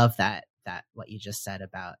 I love that what you just said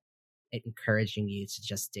about it encouraging you to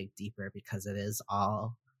just dig deeper because it is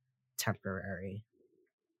all temporary.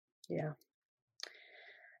 Yeah.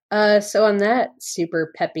 So on that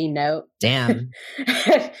super peppy note, damn.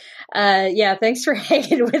 Thanks for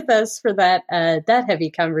hanging with us for that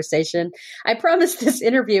heavy conversation. I promise this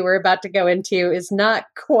interview we're about to go into is not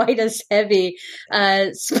quite as heavy.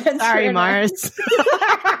 Sorry, Mars.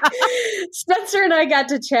 Spencer and I got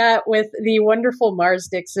to chat with the wonderful Mars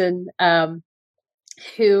Dixon,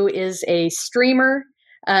 who is a streamer,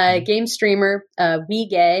 game streamer. We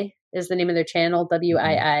Gay is the name of their channel,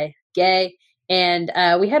 WII Gay. And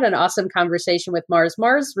we had an awesome conversation with Mars.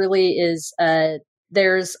 Mars really is,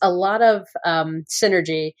 there's a lot of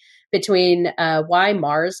synergy between why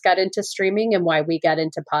Mars got into streaming and why we got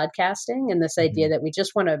into podcasting, and this idea that we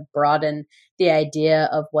just want to broaden the idea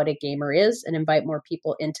of what a gamer is and invite more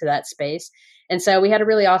people into that space. And so we had a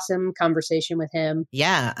really awesome conversation with him.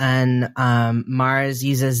 Yeah. And Mars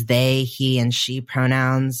uses they, he, and she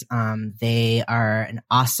pronouns. They are an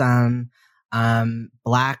awesome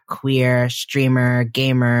Black queer streamer,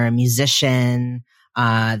 gamer, musician.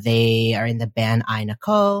 They are in the band I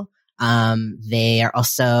Nicole. They are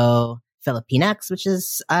also Filipinx, which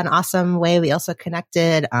is an awesome way we also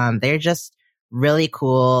connected. They're just really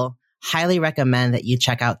cool. Highly recommend that you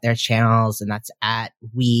check out their channels, and that's at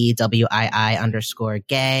WII_gay,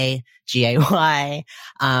 GAY.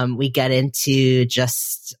 We get into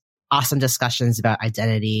just awesome discussions about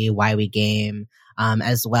identity, why we game,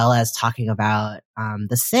 as well as talking about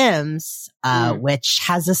The Sims, which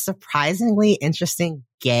has a surprisingly interesting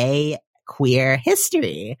gay queer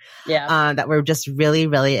history that we're just really,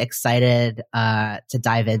 really excited to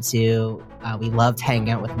dive into. We loved hanging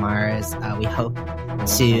out with Mars. We hope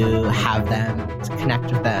to have them to connect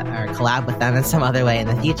with or collab with them in some other way in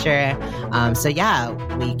the future. So yeah,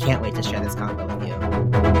 we can't wait to share this convo with you.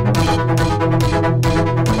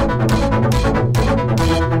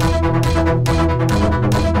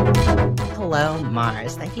 Hello, Mars.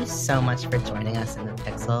 listeners, thank you so much for joining us in the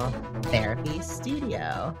Pixel Therapy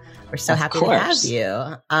Studio. We're so happy to have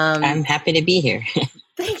you. I'm happy to be here.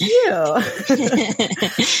 Thank you.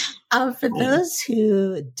 For those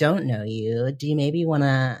who don't know you, do you maybe want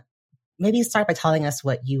to start by telling us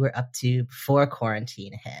what you were up to before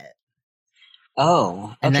quarantine hit? Oh,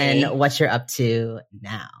 okay. And then what you're up to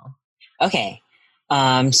now. Okay.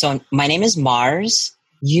 So my name is Mars.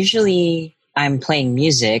 Usually I'm playing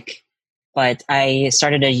music, but I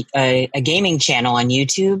started a gaming channel on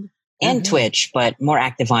YouTube and Twitch, but more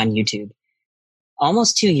active on YouTube.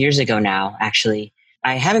 Almost 2 years ago now, actually.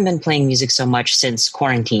 I haven't been playing music so much since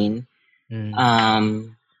quarantine. I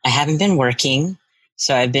haven't been working,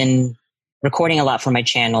 so I've been recording a lot for my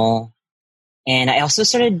channel. And I also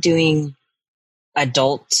started doing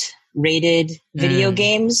adult-rated video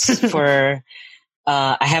games for...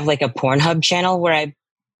 I have like a Pornhub channel where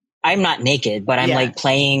I'm not naked, but I'm like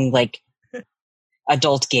playing like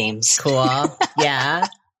adult games. Cool. Yeah.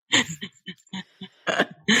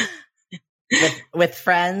 with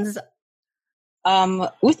friends?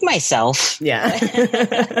 With myself. Yeah.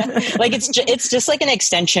 Like it's just like an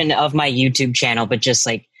extension of my YouTube channel, but just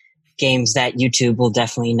like games that YouTube will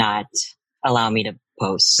definitely not allow me to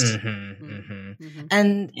post.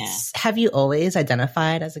 And have you always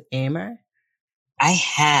identified as a gamer? I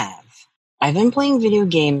have. I've been playing video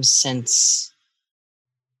games since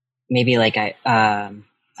maybe like I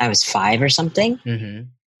was 5 or something.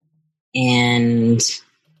 And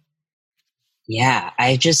yeah,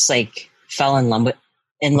 I just like fell in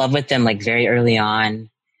love with them like very early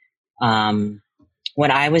on. When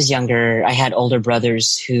I was younger, I had older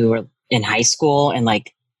brothers who were in high school and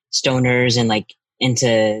like stoners and like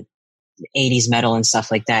into 80s metal and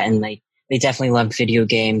stuff like that. And like they definitely loved video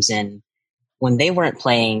games, and when they weren't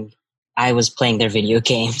playing, I was playing their video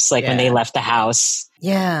games, like when they left the house.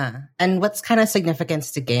 Yeah. And what's kind of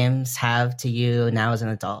significance do games have to you now as an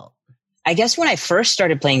adult? I guess when I first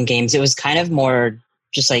started playing games, it was kind of more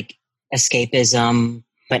just like escapism.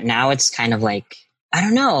 But now it's kind of like, I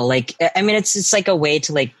don't know, like, I mean, it's like a way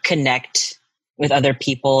to like connect with other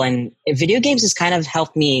people. And video games has kind of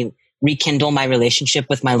helped me rekindle my relationship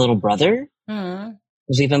with my little brother.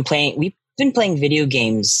 We've been playing video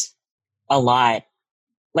games a lot,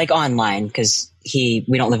 like online, because we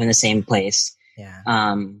don't live in the same place. Yeah.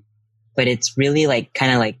 But it's really like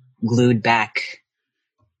kind of like glued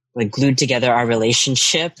together our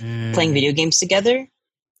relationship, playing video games together.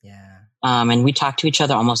 Yeah. And we talk to each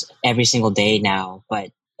other almost every single day now.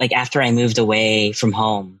 But like after I moved away from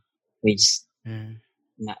home, we just, I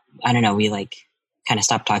don't know, we like kind of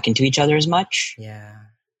stopped talking to each other as much. Yeah.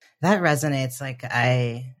 That resonates. Like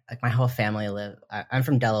my whole family I'm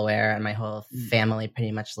from Delaware, and my whole family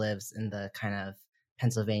pretty much lives in the kind of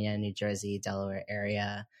Pennsylvania, New Jersey, Delaware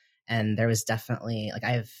area. And there was definitely like,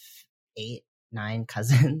 I have 8, 9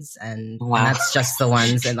 cousins, and that's just the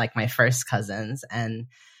ones and like my first cousins. And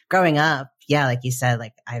growing up, like you said,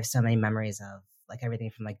 like I have so many memories of like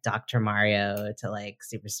everything from like Dr. Mario to like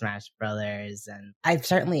Super Smash Brothers. And I've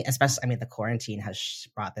certainly, especially, I mean, the quarantine has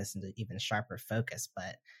brought this into even sharper focus,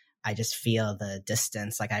 but I just feel the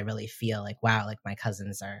distance. Like I really feel like, wow, like my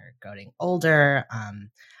cousins are getting older.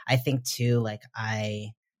 I think too, like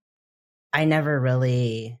I never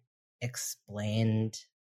really explained,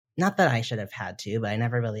 not that I should have had to, but I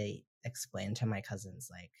never really explained to my cousins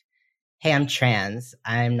like, hey, I'm trans,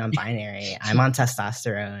 I'm non-binary, I'm on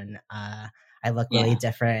testosterone, I look really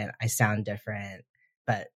different, I sound different,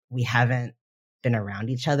 but we haven't been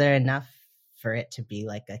around each other enough for it to be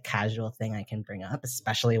like a casual thing I can bring up,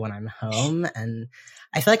 especially when I'm home. And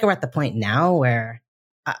I feel like we're at the point now where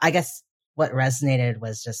I guess what resonated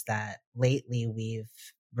was just that lately we've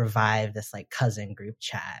revived this like cousin group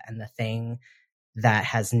chat. And the thing that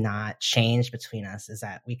has not changed between us is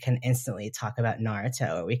that we can instantly talk about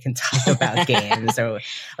Naruto, or we can talk about games, or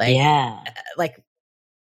like, like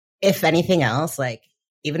if anything else, like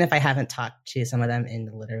even if I haven't talked to some of them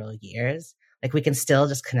in literal years, like we can still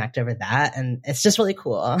just connect over that. And it's just really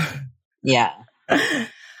cool. Yeah.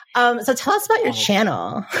 So tell us about your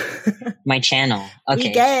channel. My channel. Okay.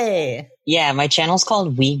 We Gay. Yeah, my channel's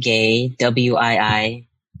called We Gay, WII,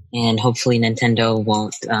 and hopefully Nintendo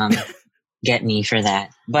won't get me for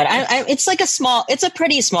that. But it's like it's a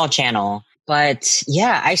pretty small channel. But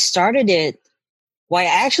yeah, I started it. Well,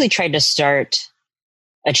 I actually tried to start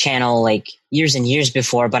a channel like years and years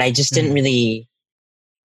before, but I just didn't really,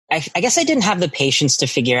 I guess I didn't have the patience to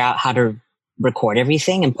figure out how to record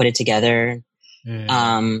everything and put it together.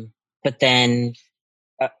 But then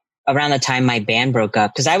around the time my band broke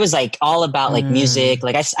up, because I was like all about like music,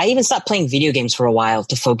 like I even stopped playing video games for a while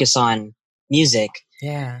to focus on music.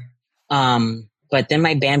 Yeah. But then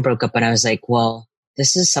my band broke up and I was like, well,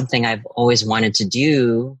 this is something I've always wanted to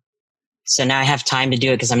do. So now I have time to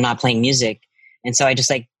do it because I'm not playing music. And so I just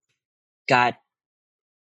like got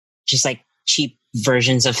just like cheap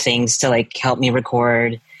versions of things to like help me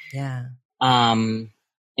record. Yeah. And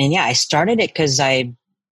yeah, I started it because I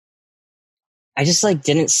just like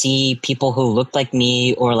didn't see people who looked like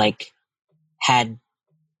me or like had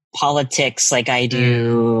politics like I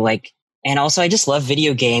do. Like, and also I just love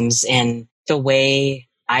video games and the way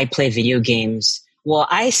I play video games. Well,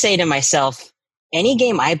 I say to myself, any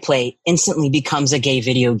game I play instantly becomes a gay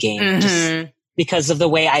video game just because of the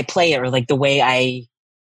way I play it or like the way I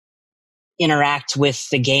interact with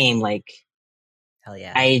the game. Like, hell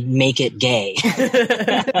yeah, I make it gay.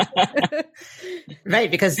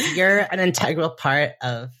 Right, because you're an integral part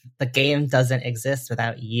of the game. Doesn't exist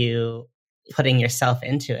without you putting yourself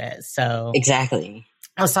into it. So exactly.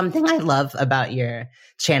 Oh, something I love about your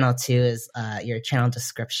channel too is your channel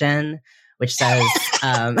description, which says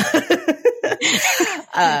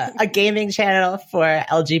a gaming channel for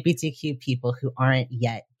LGBTQ people who aren't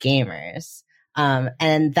yet gamers.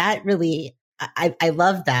 And that really, I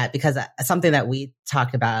love that because something that we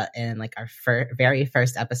talked about in like our very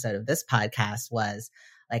first episode of this podcast was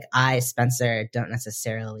like, I, Spencer, don't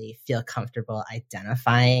necessarily feel comfortable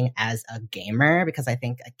identifying as a gamer because I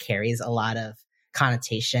think it carries a lot of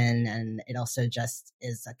connotation and it also just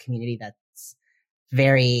is a community that's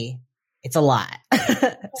it's a lot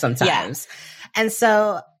sometimes. Yeah. And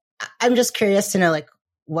so I'm just curious to know like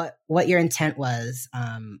what your intent was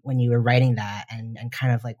when you were writing that and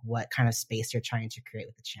kind of like what kind of space you're trying to create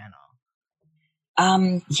with the channel.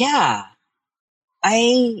 Yeah.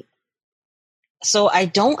 So I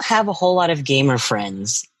don't have a whole lot of gamer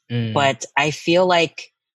friends, but I feel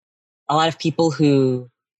like a lot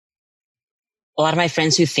of my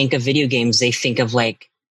friends who think of video games, they think of like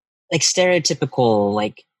stereotypical,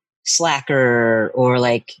 like slacker or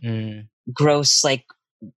like gross, like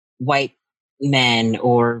white men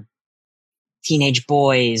or teenage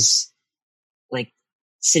boys, like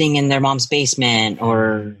sitting in their mom's basement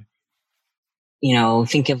or, you know,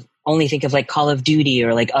 think of like Call of Duty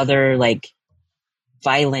or like other like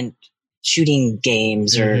violent shooting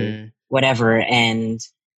games or whatever. And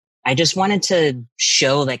I just wanted to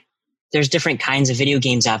show like there's different kinds of video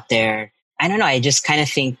games out there. I don't know. I just kind of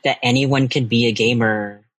think that anyone could be a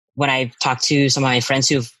gamer. When I talked to some of my friends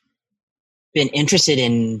who've been interested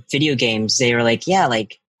in video games, they were like, yeah,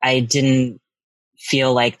 like I didn't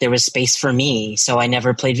feel like there was space for me. So I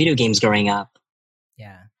never played video games growing up.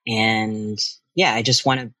 Yeah. And yeah, I just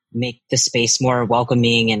want to make the space more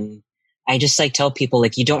welcoming. And I just like tell people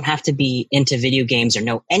like, you don't have to be into video games or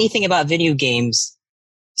know anything about video games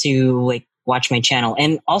to like watch my channel.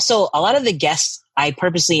 And also a lot of the guests I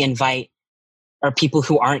purposely invite are people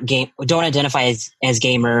who don't identify as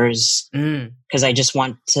gamers. Cause I just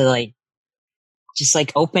want to like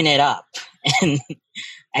open it up. And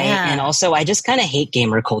and also I just kind of hate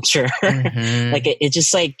gamer culture. Like it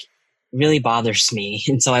just like really bothers me.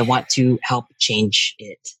 And so I want to help change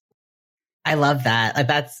it. I love that. Like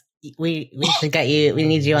that's, we should get you, we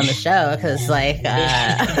need you on the show. Cause like,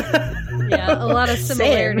 yeah, a lot of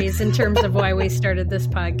similarities in terms of why we started this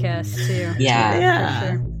podcast too. Yeah. For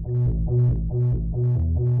sure.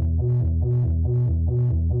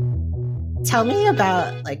 Tell me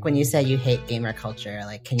about like when you say you hate gamer culture,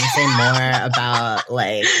 like can you say more about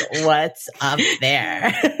like what's up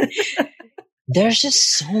there? There's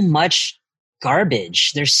just so much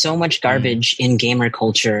garbage. There's so much garbage in gamer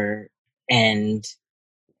culture and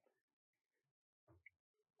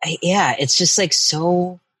it's just like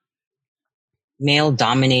so male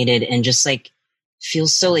dominated and just like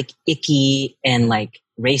feels so like icky and like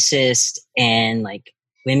racist and like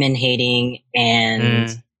women hating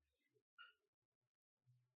and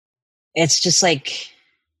it's just like,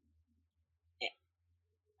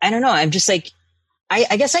 I don't know. I'm just like,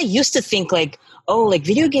 I guess I used to think like, oh, like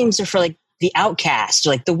video games are for like the outcast,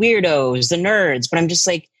 like the weirdos, the nerds. But I'm just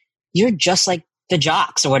like, you're just like the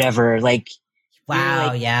jocks or whatever. Like, wow,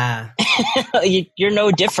 like, yeah. you're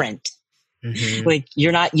no different. Like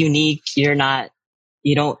you're not unique. You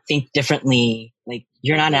don't think differently. Like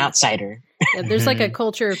you're not an outsider. Yeah, there's like a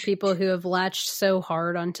culture of people who have latched so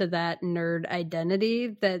hard onto that nerd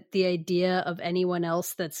identity that the idea of anyone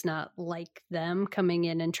else that's not like them coming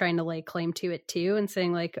in and trying to lay claim to it too and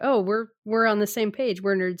saying like, oh, we're on the same page,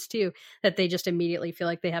 we're nerds too, that they just immediately feel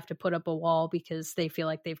like they have to put up a wall because they feel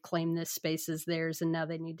like they've claimed this space as theirs and now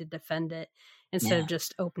they need to defend it instead of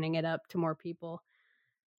just opening it up to more people.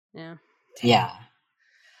 Yeah. Yeah.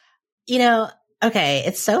 You know, Okay,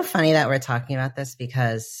 it's so funny that we're talking about this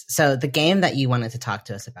because so the game that you wanted to talk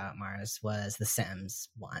to us about, Mars, was The Sims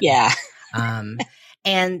 1. Yeah.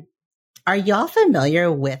 And are y'all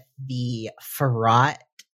familiar with the fraught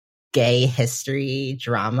gay history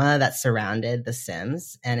drama that surrounded The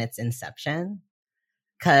Sims and its inception?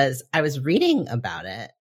 Because I was reading about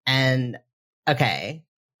it, and okay,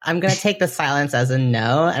 I'm going to take the silence as a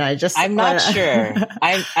no, and I'm not sure.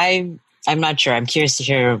 I'm not sure. I'm curious to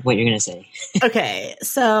hear what you're going to say. Okay,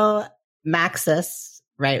 so Maxis,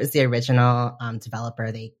 right, was the original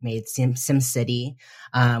developer. They made SimCity,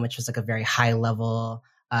 which was like a very high level.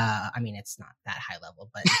 I mean, it's not that high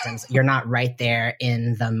level, but you're not right there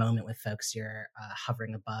in the moment with folks. You're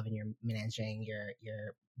hovering above and you're managing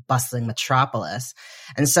your bustling metropolis.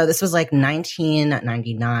 And so this was like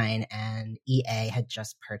 1999, and EA had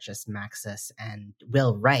just purchased Maxis, and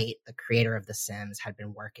Will Wright, the creator of The Sims, had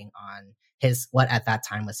been working on what at that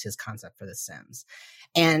time was his concept for The Sims.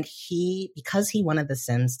 And because he wanted The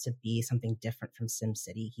Sims to be something different from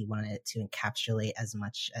SimCity, he wanted it to encapsulate as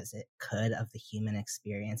much as it could of the human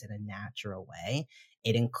experience in a natural way.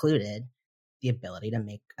 It included the ability to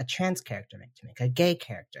make a trans character, to make a gay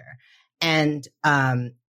character. And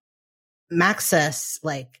Maxis,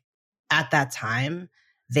 like, at that time,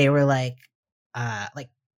 they were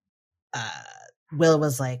Will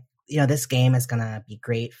was like, this game is going to be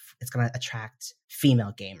great. It's going to attract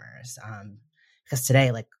female gamers. Because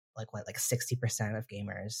today, like 60% of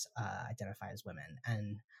gamers identify as women,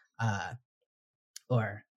 and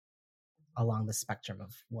or along the spectrum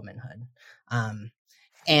of womanhood.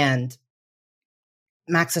 And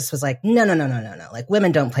Maxis was like, no. Like,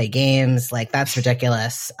 women don't play games. Like, that's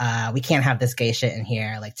ridiculous. We can't have this gay shit in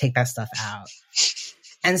here. Like, take that stuff out.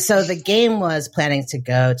 And so the game was planning to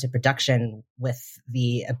go to production with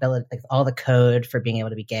the ability, like all the code for being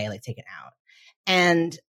able to be gay, like taken out.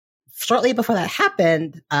 And shortly before that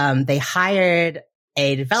happened, they hired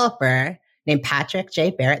a developer named Patrick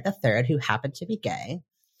J. Barrett III, who happened to be gay.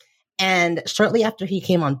 And shortly after he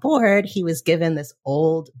came on board, he was given this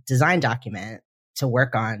old design document to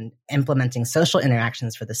work on implementing social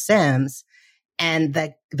interactions for The Sims. And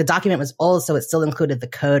the document was old, so it still included the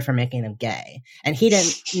code for making them gay. And he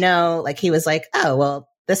didn't know, like, he was like, oh, well,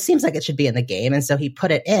 this seems like it should be in the game. And so he put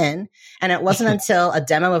it in. And it wasn't until a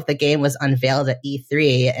demo of the game was unveiled at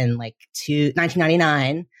E3 in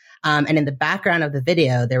 1999. And in the background of the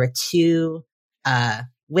video, there were two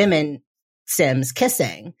women Sims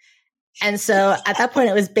kissing. And so at that point,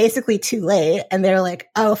 it was basically too late. And they were like,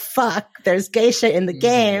 oh, fuck, there's gay shit in the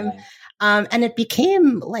game. And it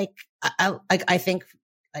became I think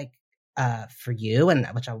for you, and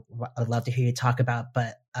which I would love to hear you talk about,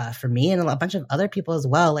 but for me and a bunch of other people as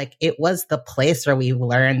well, like, it was the place where we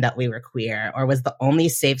learned that we were queer, or was the only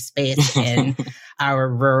safe space in our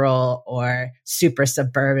rural or super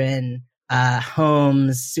suburban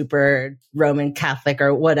homes, super Roman Catholic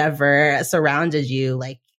or whatever surrounded you.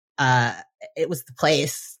 Like, it was the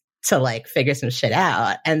place to like figure some shit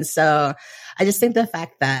out. And so I just think the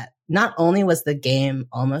fact that not only was the game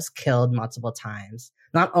almost killed multiple times,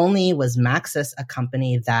 not only was Maxis a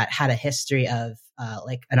company that had a history of,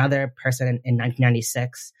 like, another person in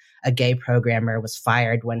 1996, a gay programmer was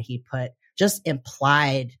fired when he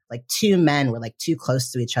implied, like, two men were like too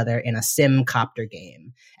close to each other in a sim copter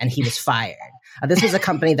game, and he was fired. This was a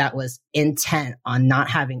company that was intent on not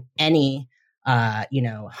having any,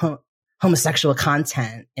 homosexual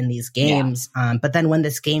content in these games. Yeah. But then when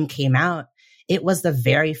this game came out, it was the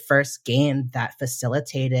very first game that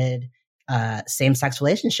facilitated same-sex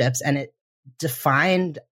relationships, and it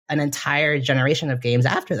defined an entire generation of games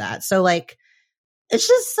after that. So, like, it's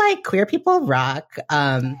just like queer people rock.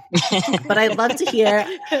 But I'd love to hear,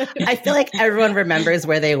 I feel like everyone remembers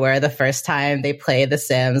where they were the first time they played The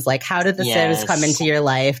Sims. Like, how did The Sims come into your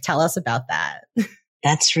life? Tell us about that.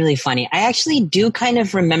 That's really funny. I actually do kind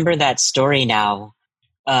of remember that story now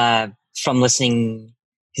from listening,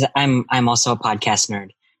 because I'm also a podcast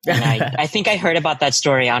nerd. And I think I heard about that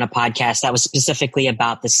story on a podcast that was specifically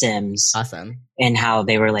about The Sims. Awesome. And how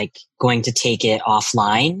they were like going to take it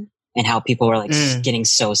offline, and how people were like getting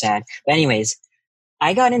so sad. But anyways,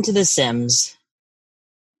 I got into The Sims.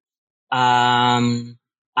 I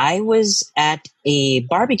was at a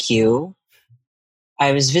barbecue.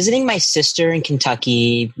 I was visiting my sister in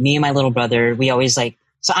Kentucky. Me and my little brother, we always so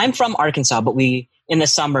I'm from Arkansas, but in the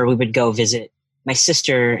summer, we would go visit my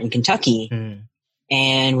sister in Kentucky.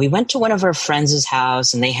 And we went to one of our friends'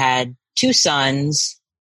 house, and they had two sons,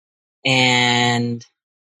 and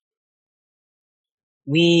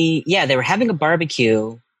they were having a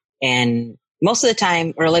barbecue, and most of the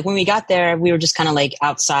time, or like when we got there, we were just kind of like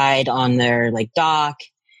outside on their like dock,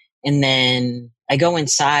 And then I go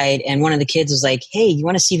inside and one of the kids was like, hey, you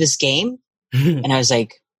want to see this game? And I was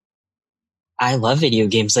like, I love video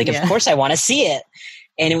games. Like, of course I want to see it.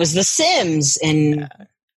 And it was The Sims. And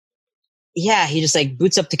yeah, he just like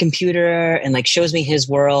boots up the computer and like shows me his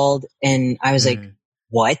world. And I was like,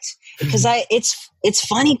 what? Because it's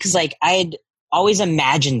funny because like I'd always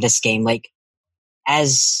imagined this game, like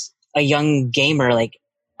as a young gamer, like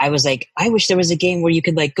I was like, I wish there was a game where you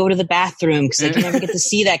could like go to the bathroom because like you never get to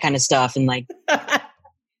see that kind of stuff. And like,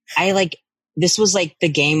 this was like the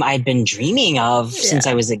game I'd been dreaming of since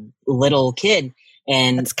I was a little kid.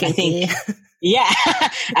 And I think,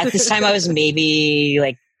 at this time I was maybe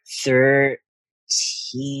like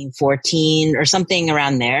 13, 14 or something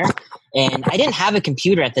around there. And I didn't have a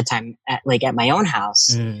computer at the time at my own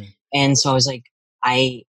house. And so I was like,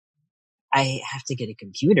 I have to get a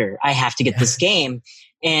computer. I have to get this game.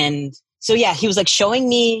 And so, yeah, he was like showing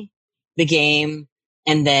me the game.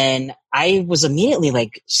 And then I was immediately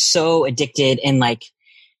like so addicted and like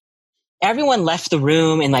everyone left the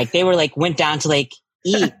room and like they were like went down to like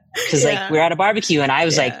eat because like we're at a barbecue and I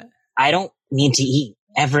was like, I don't need to eat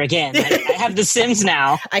ever again. Like, I have The Sims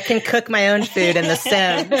now. I can cook my own food in The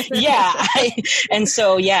Sims. And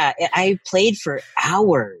so, I played for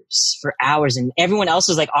hours and everyone else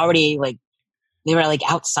was like already like, they were like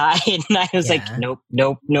outside and I was like, nope.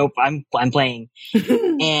 I'm playing.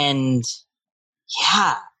 And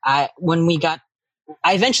I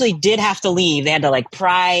eventually did have to leave. They had to like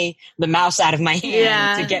pry the mouse out of my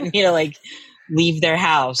hand to get me to like leave their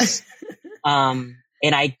house.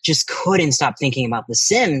 And I just couldn't stop thinking about The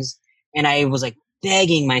Sims. And I was like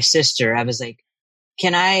begging my sister. I was like,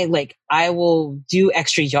 I will do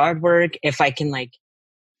extra yard work if I can like,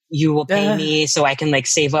 you will pay me so I can like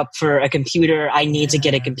save up for a computer. I need to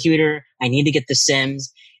get a computer. I need to get The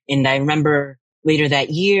Sims. And I remember later that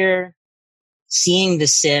year seeing The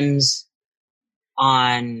Sims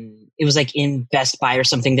it was like in Best Buy or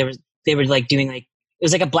something. They were like doing like, it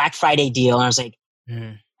was like a Black Friday deal. And I was like,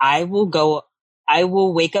 I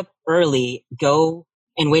will wake up early, go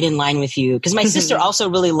and wait in line with you. Cause my sister also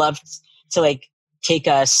really loved to like take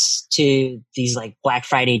us to these like Black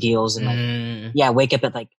Friday deals and like, wake up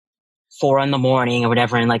at like 4 a.m. or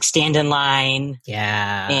whatever and like stand in line.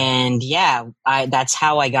 Yeah. And that's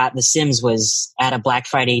how I got The Sims was at a Black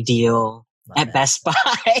Friday deal at Best Buy.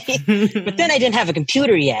 But then I didn't have a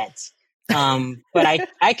computer yet. But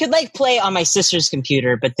I could like play on my sister's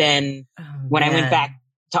computer. But then when I went back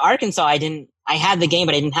to Arkansas, I had the game,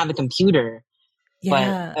 but I didn't have a computer.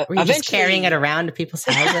 Yeah. But were you just carrying it around to people's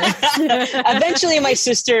houses? Eventually my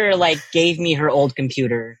sister like gave me her old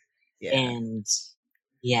computer and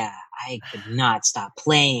I could not stop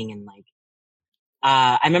playing. And like,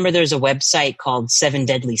 I remember there's a website called 7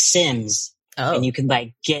 Deadly Sims and you could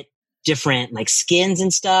like get different like skins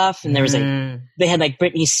and stuff. And there was like, they had like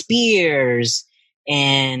Britney Spears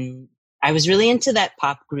and I was really into that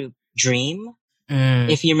pop group Dream.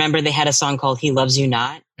 If you remember, they had a song called He Loves You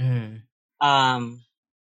Not. I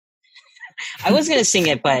was going to sing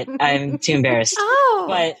it, but I'm too embarrassed.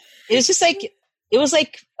 But it was just like, it was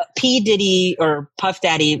like P. Diddy or Puff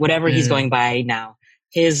Daddy, whatever he's going by now.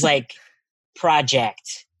 His like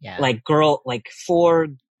project, like for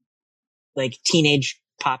like teenage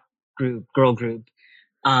pop group, girl group.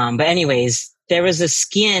 But anyways, there was a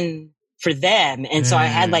skin for them. And so I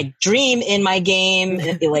had like Dream in my game,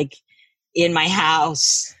 like in my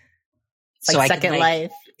house. It's like so Second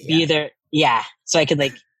Life. Be either, so I could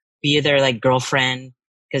like be their like girlfriend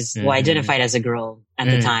because I identified as a girl at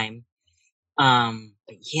the time. But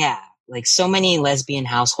like so many lesbian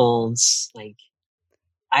households, like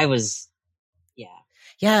I was,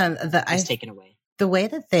 taken away. The way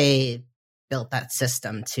that they built that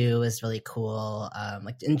system too is really cool.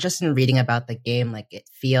 Like, and just in reading about the game, like it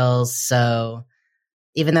feels so,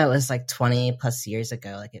 even though it was like 20 plus years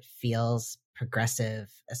ago, like it feels progressive,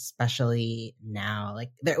 especially now.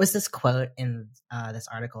 Like there was this quote in this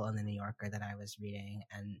article in the New Yorker that I was reading,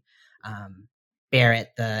 and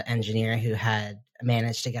Barrett, the engineer who had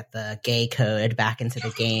managed to get the gay code back into the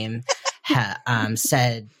game,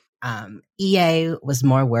 said EA was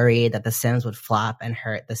more worried that The Sims would flop and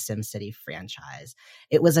hurt the SimCity franchise.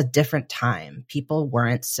 It was a different time. People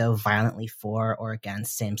weren't so violently for or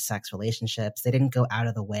against same-sex relationships. They didn't go out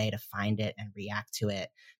of the way to find it and react to it.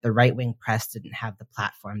 The right-wing press didn't have the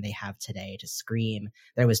platform they have today to scream.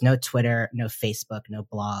 There was no Twitter, no Facebook, no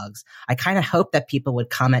blogs. I kind of hoped that people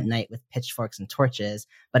would come at night with pitchforks and torches,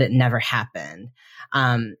 but it never happened.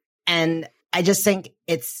 And I just think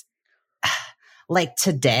it's like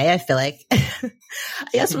today, I feel like, I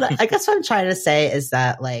guess what I'm trying to say is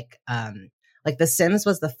that like The Sims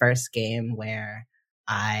was the first game where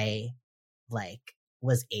I like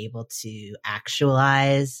was able to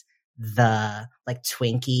actualize the like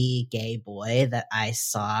Twinkie gay boy that I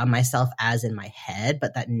saw myself as in my head,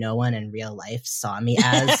 but that no one in real life saw me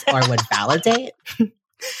as or would validate.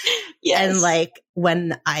 Yes. And like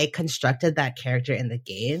when I constructed that character in the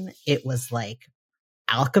game, it was like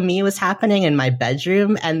alchemy was happening in my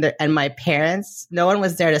bedroom, and my parents, no one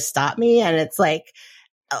was there to stop me. And it's like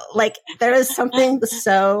there is something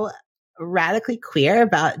so radically queer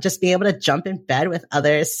about just being able to jump in bed with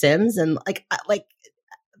other Sims, and like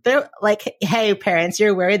they're like, hey parents,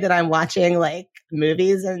 you're worried that I'm watching like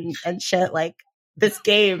movies and shit. Like this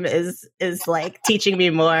game is like teaching me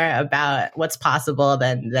more about what's possible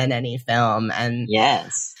than any film. And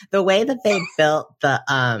yes, the way that they built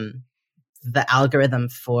the algorithm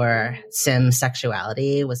for Sim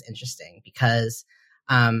sexuality was interesting because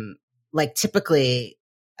like typically,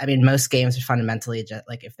 I mean, most games are fundamentally just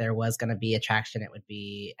like if there was going to be attraction, it would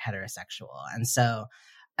be heterosexual. And so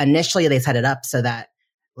initially they set it up so that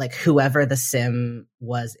like whoever the Sim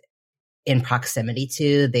was in proximity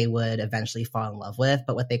to, they would eventually fall in love with.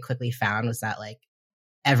 But what they quickly found was that like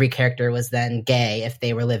every character was then gay if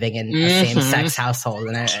they were living in a same-sex household.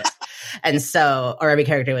 And so, or every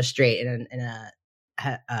character was straight in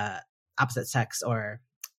a opposite sex or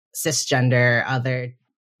cisgender, other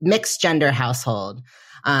mixed gender household.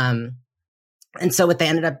 And so what they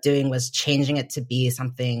ended up doing was changing it to be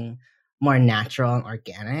something more natural and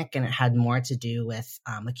organic. And it had more to do with,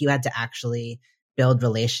 like you had to actually build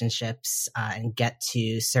relationships, and get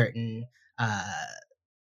to certain,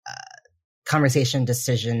 conversation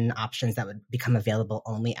decision options that would become available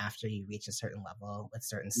only after you reach a certain level with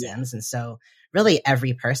certain Sims. And so really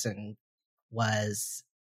every person was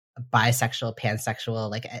bisexual,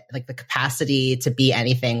 pansexual, like the capacity to be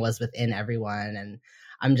anything was within everyone. And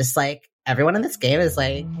I'm just like, everyone in this game is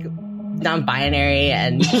like non-binary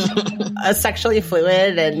and sexually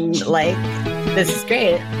fluid, and like, this is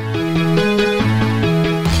great.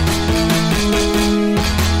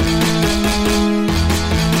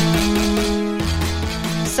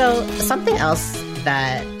 So something else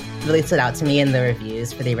that really stood out to me in the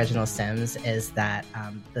reviews for the original Sims is that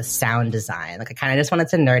the sound design. Like I kind of just wanted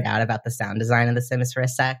to nerd out about the sound design of the Sims for a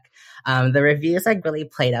sec. The reviews like really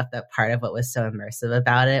played up that part of what was so immersive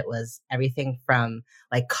about it was everything from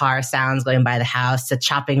like car sounds going by the house to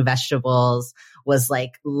chopping vegetables was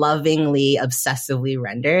like lovingly, obsessively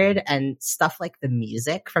rendered, and stuff like the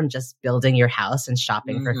music from just building your house and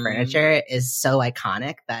shopping for furniture is so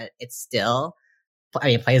iconic that it's still, I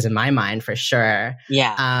mean, it plays in my mind for sure.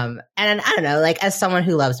 Yeah. And I don't know, like as someone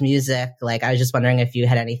who loves music, like I was just wondering if you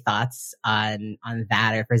had any thoughts on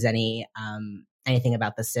that, or if there's any, anything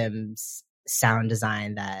about the Sims sound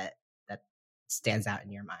design that stands out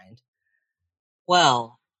in your mind.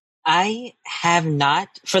 Well, I have not,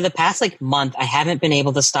 for the past like month, I haven't been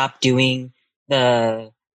able to stop doing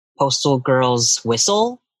the Postal Girls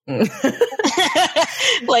whistle. Like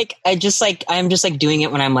I'm just like doing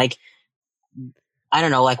it when I'm like, I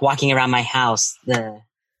don't know, like walking around my house.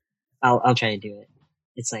 I'll try to do it.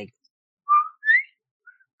 It's like,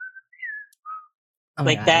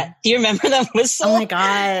 like that. Do you remember that whistle? Oh my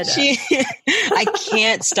God. I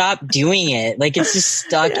can't stop doing it. Like it's just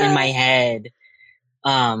stuck in my head.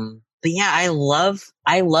 But yeah, I love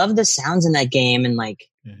the sounds in that game, and like,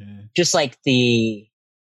 just like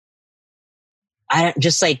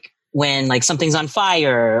just like when like something's on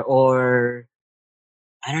fire, or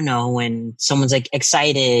I don't know, when someone's like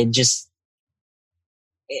excited, it's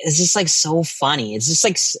just like so funny. It's just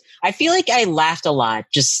like, I feel like I laughed a lot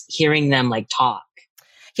just hearing them like talk.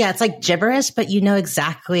 Yeah. It's like gibberish, but you know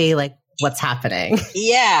exactly like what's happening.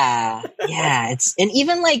 Yeah. And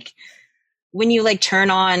even like when you like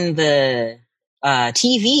turn on the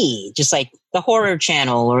TV, just like the horror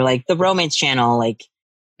channel or like the romance channel, like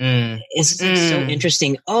it's like so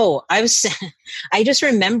interesting. Oh, I just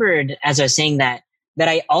remembered as I was saying that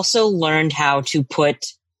I also learned how to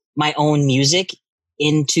put my own music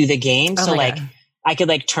into the game. So like I could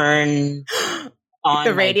like turn on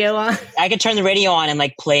the radio on. I could turn the radio on and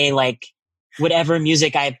like play like whatever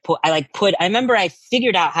music I remember I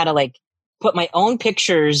figured out how to like put my own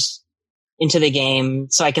pictures into the game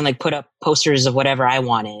so I can like put up posters of whatever I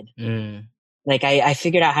wanted. Like I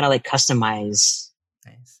figured out how to like customize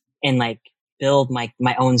and like build my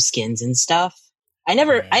own skins and stuff. I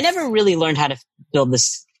never really learned how to build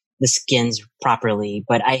the skins properly,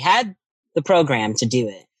 but I had the program to do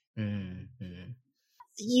it.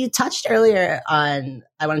 You touched earlier on,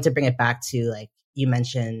 I wanted to bring it back to like, you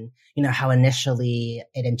mentioned, you know, how initially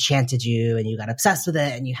it enchanted you and you got obsessed with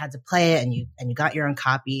it and you had to play it and you got your own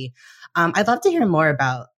copy. I'd love to hear more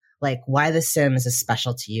about like why The Sims is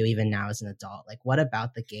special to you even now as an adult. Like what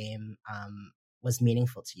about the game was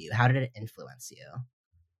meaningful to you? How did it influence you?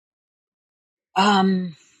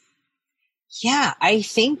 Yeah, I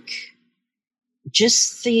think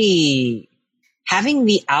just having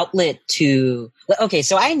the outlet to, okay,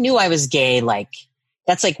 so I knew I was gay, like,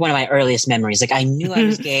 that's like one of my earliest memories. Like I knew I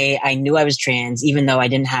was gay. I knew I was trans, even though I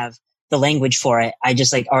didn't have the language for it. I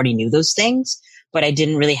just like already knew those things, but I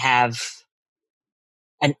didn't really have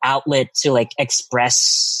an outlet to like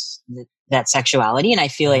express that sexuality. And I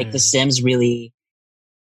feel like The Sims really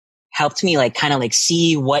helped me like kind of like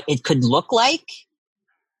see what it could look like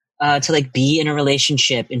to like be in a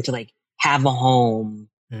relationship and to like have a home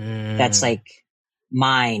that's like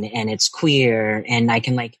mine and it's queer and I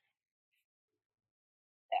can like,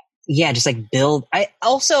 yeah, just like build. I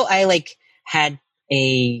like had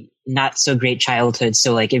a not so great childhood.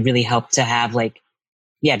 So like it really helped to have like,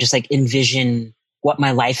 yeah, just like envision what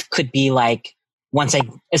my life could be like once I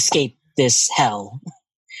escape this hell.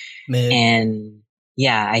 Man. And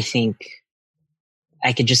yeah, I think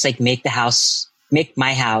I could just like make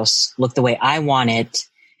my house look the way I want it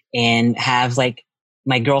and have like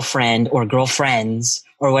my girlfriend or girlfriends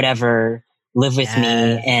or whatever live with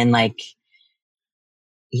me and like,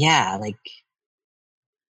 yeah, like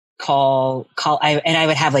call and I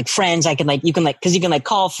would have like friends. I can like, you can like, cause you can like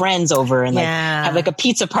call friends over and like have like a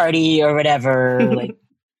pizza party or whatever. Like,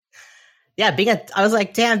 yeah, I was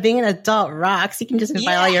like, damn, being an adult rocks. You can just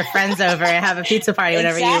invite all your friends over and have a pizza party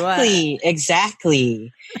whenever you want.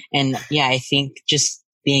 Exactly. And yeah, I think just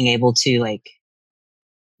being able to like,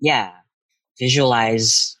 yeah,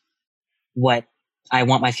 visualize what I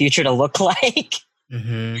want my future to look like.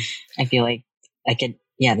 I feel like I could,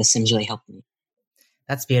 yeah, The Sims really helped me.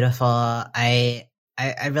 That's beautiful. I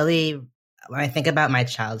really, when I think about my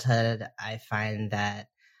childhood, I find that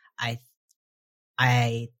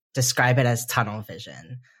I describe it as tunnel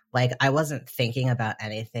vision. Like I wasn't thinking about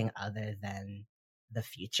anything other than the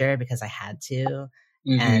future because I had to.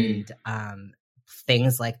 And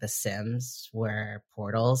things like The Sims were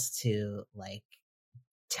portals to like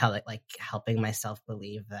tell it, like helping myself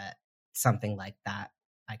believe that something like that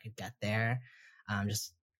I could get there.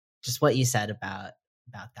 Just what you said about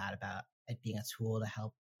it being a tool to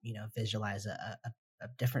help, you know, visualize a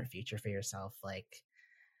different future for yourself. Like,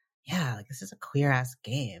 yeah, like this is a queer ass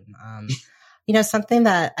game. You know, something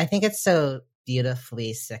that I think it's so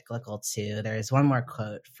beautifully cyclical too. There's one more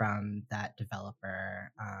quote from that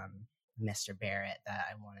developer, Mr. Barrett, that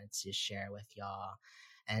I wanted to share with y'all.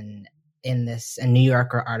 And in this a New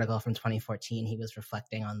Yorker article from 2014, he was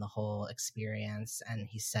reflecting on the whole experience. And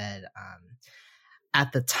he said,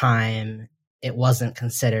 at the time, it wasn't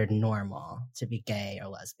considered normal to be gay or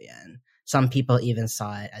lesbian. Some people even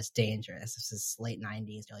saw it as dangerous. This is late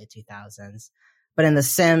 90s, early 2000s. But in The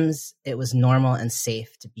Sims, it was normal and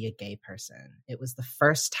safe to be a gay person. It was the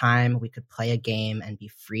first time we could play a game and be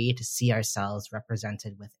free to see ourselves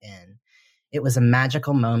represented within. It was a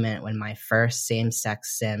magical moment when my first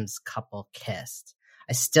same-sex Sims couple kissed.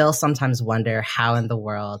 I still sometimes wonder how in the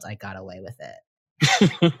world I got away with it.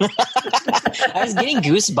 I was getting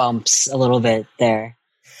goosebumps a little bit there.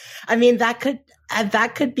 I mean, that could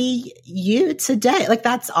be you today. Like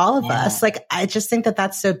that's all of us. Like, I just think that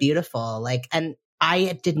that's so beautiful. Like, and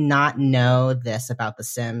I did not know this about The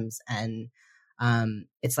Sims. And,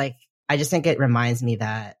 it's like, I just think it reminds me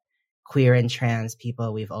that queer and trans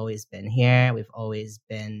people, we've always been here. We've always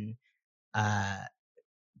been,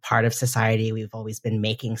 part of society. We've always been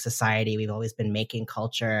making society. We've always been making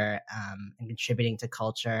culture, and contributing to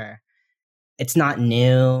culture. It's not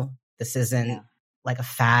new. This isn't like a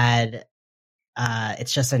fad.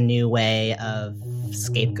 It's just a new way of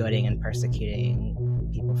scapegoating and persecuting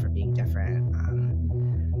people for being different.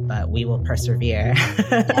 But we will persevere.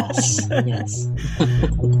 Yes.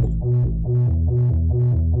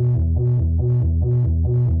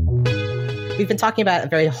 We've been talking about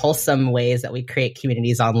very wholesome ways that we create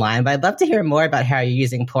communities online, but I'd love to hear more about how you're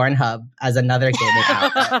using Pornhub as another gaming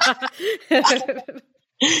outlet.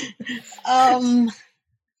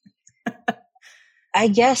 I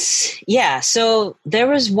guess, yeah. So there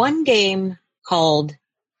was one game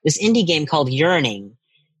this indie game called Yearning.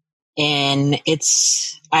 And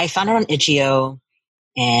I found it on Itch.io,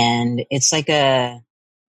 and it's like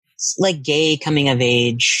gay coming of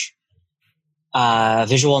age,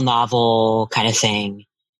 visual novel kind of thing.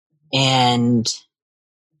 And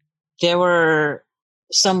there were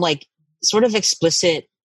some like sort of explicit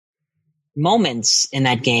moments in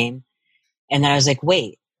that game. And then I was like,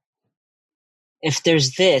 wait, if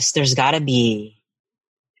there's this, there's gotta be,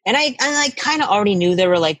 and I kind of already knew there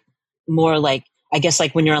were like more like, I guess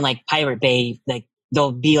like when you're on like Pirate Bay, like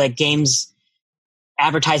there'll be like games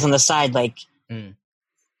advertised on the side, like I'm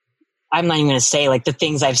not even going to say like the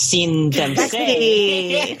things I've seen them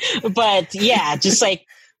say, but yeah, just like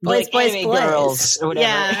boys, anime girls or whatever.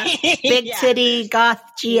 Yeah. Big titty goth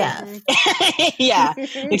GF. Yeah,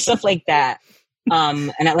 like stuff like that.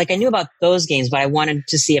 And I knew about those games, but I wanted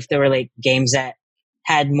to see if there were like games that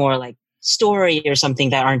had more like story or something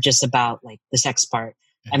that aren't just about like the sex part.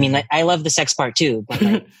 I mean, like I love the sex part too, but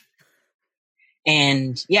like,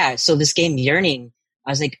 and yeah, so this game Yearning, I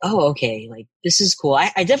was like, oh, okay, like this is cool. I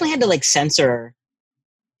definitely had to like censor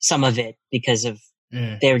some of it because of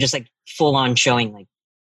they were just like full on showing like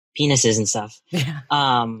penises and stuff. Yeah.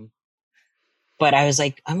 But I was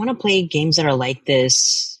like, I want to play games that are like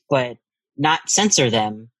this, but not censor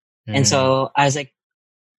them. And so I was like,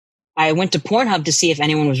 I went to Pornhub to see if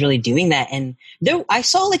anyone was really doing that, and I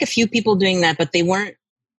saw like a few people doing that, but they weren't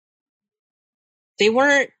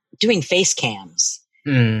doing face cams,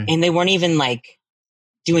 and they weren't even like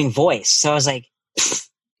doing voice. So I was like,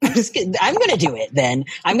 I'm going to do it then.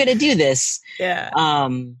 I'm going to do this. Yeah.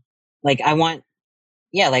 Like I want,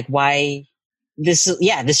 like why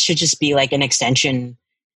this should just be like an extension,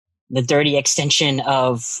 the dirty extension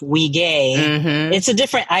of We Gay. It's a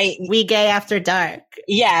different, We Gay After Dark.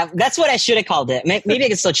 Yeah, that's what I should have called it. Maybe I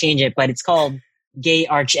can still change it, but it's called Gay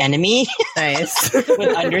Arch Enemy. Nice.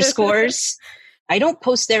 With underscores. I don't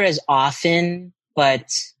post there as often,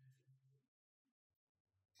 but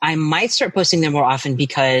I might start posting there more often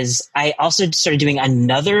because I also started doing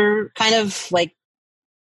another kind of like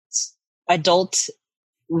adult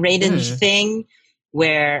rated thing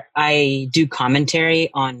where I do commentary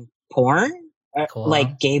on porn, cool.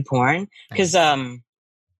 like gay porn. Because someone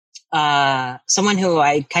who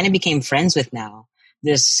I kind of became friends with now,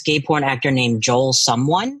 this gay porn actor named Joel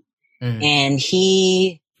Someone, and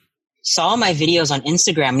he saw my videos on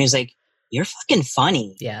Instagram and he was like, you're fucking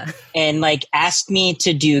funny. Yeah. And like asked me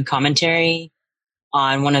to do commentary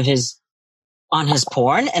on his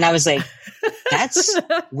porn. And I was like, that's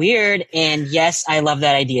weird. And yes, I love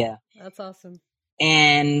that idea. That's awesome.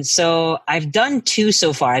 And so I've done 2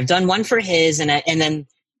 so far. I've done one for his and then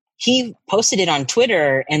he posted it on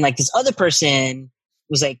Twitter and like this other person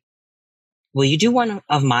was like, will you do one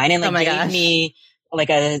of mine? And like gave me like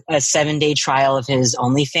a 7-day trial of his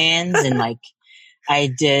OnlyFans and like, I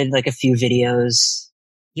did like a few videos.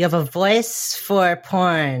 You have a voice for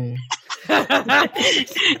porn.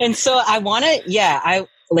 And so I want to, I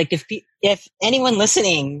like if anyone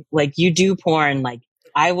listening, like you do porn, like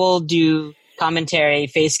I will do commentary,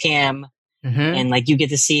 face cam, and like you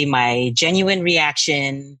get to see my genuine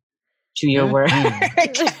reaction to your work.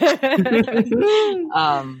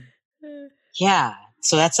 Yeah.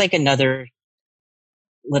 So that's like another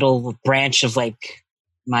little branch of like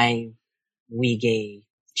my We Gay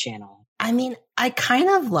channel. I mean, I kind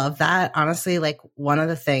of love that. Honestly, like one of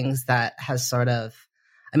the things that has sort of,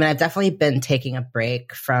 I mean, I've definitely been taking a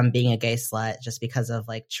break from being a gay slut just because of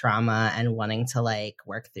like trauma and wanting to like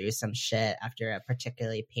work through some shit after a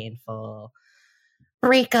particularly painful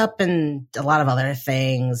breakup and a lot of other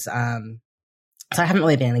things. So I haven't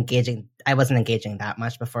really been engaging. I wasn't engaging that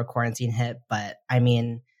much before quarantine hit, but I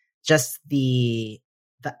mean, just the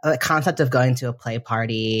concept of going to a play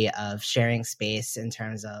party, of sharing space in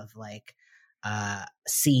terms of like,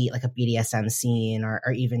 like a BDSM scene or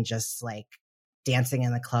even just like dancing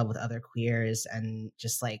in the club with other queers and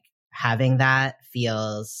just like having that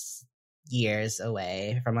feels years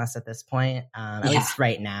away from us at this point, at least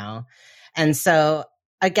right now. And so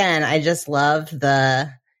again, I just love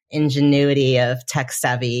the ingenuity of tech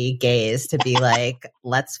savvy gays to be like,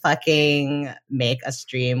 let's fucking make a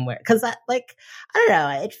stream where, cause that like, I don't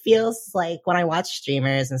know, it feels like when I watch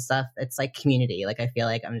streamers and stuff, it's like community. Like I feel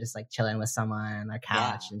like I'm just like chilling with someone on their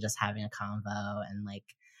couch and just having a convo and like,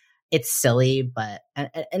 it's silly, but,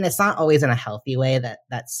 and it's not always in a healthy way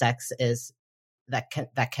that sex is, that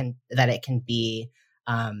it can be,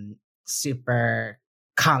 super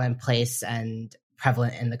commonplace and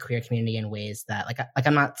prevalent in the queer community in ways that like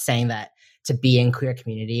I'm not saying that to be in queer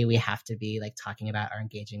community we have to be like talking about or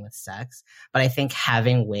engaging with sex, but I think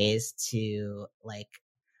having ways to like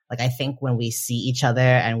I think when we see each other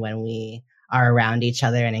and when we are around each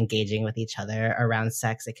other and engaging with each other around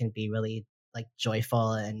sex, it can be really like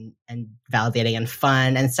joyful and validating and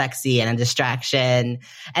fun and sexy and a distraction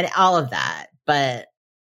and all of that. But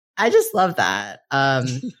I just love that.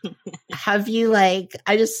 Have you like,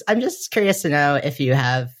 I'm just curious to know if you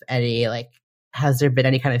have any, like, has there been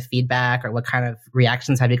any kind of feedback or what kind of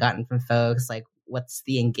reactions have you gotten from folks? Like, what's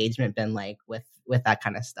the engagement been like with that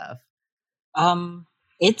kind of stuff?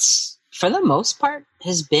 It's for the most part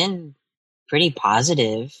has been pretty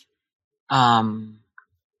positive.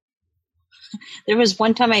 there was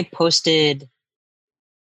one time I posted.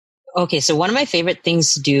 Okay, so one of my favorite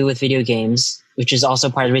things to do with video games, which is also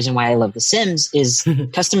part of the reason why I love The Sims, is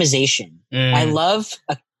customization. I love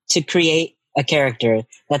to create a character.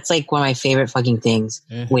 That's like one of my favorite fucking things.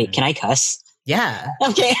 Wait, can I cuss? Yeah.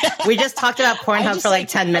 Okay. We just talked about Pornhub for like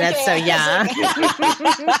 10 minutes, okay, so yeah.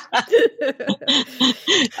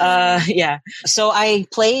 Yeah. So I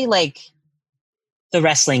play like the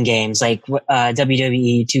wrestling games, like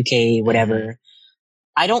WWE, 2K, whatever.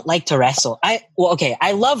 I don't like to wrestle. I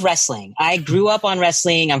love wrestling. I grew up on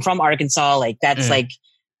wrestling. I'm from Arkansas. Like that's like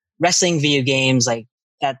wrestling video games. Like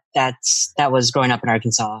that was growing up in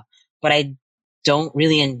Arkansas, but I don't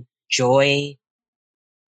really enjoy,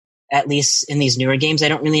 at least in these newer games, I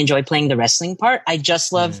don't really enjoy playing the wrestling part. I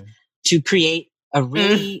just love to create a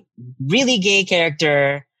really, really gay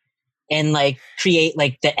character and like create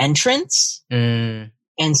like the entrance. And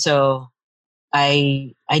so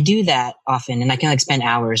I do that often and I can like spend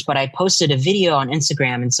hours, but I posted a video on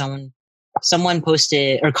Instagram and someone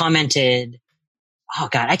posted or commented, oh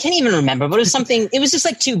God, I can't even remember, but it was something, it was just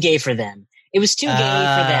like too gay for them. It was too gay for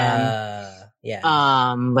them.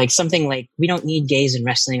 Yeah. Like something like we don't need gays in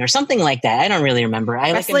wrestling or something like that. I don't really remember.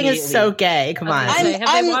 Wrestling is so gay. Come on. Have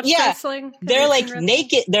they watched wrestling? They're like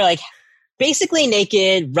naked. They're like basically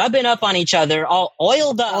naked, rubbing up on each other, all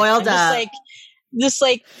oiled up. Just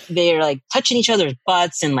like they're like touching each other's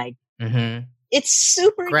butts and like it's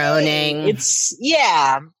super groaning. Gay. It's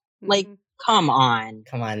like come on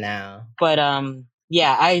now. But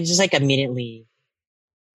I just immediately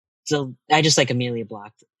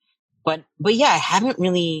blocked. But yeah, I haven't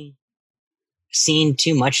really seen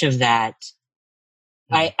too much of that.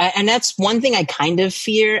 I and that's one thing I kind of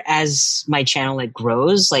fear as my channel like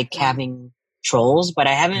grows, like having trolls, but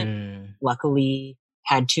I haven't luckily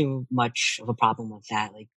had too much of a problem with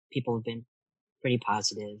that. Like people have been pretty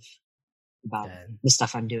positive about the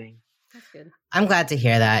stuff I'm doing. That's good. I'm glad to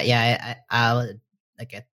hear that. Yeah, I'll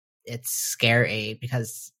like it. It's scary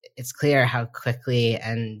because it's clear how quickly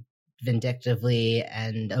and vindictively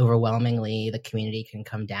and overwhelmingly the community can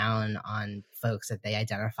come down on folks that they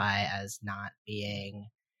identify as not being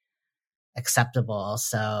acceptable.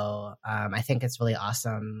 So I think it's really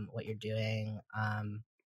awesome what you're doing.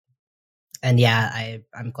 And yeah,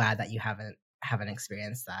 I'm glad that you haven't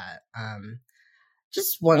experienced that.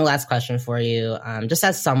 Just one last question for you. Just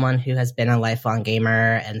as someone who has been a lifelong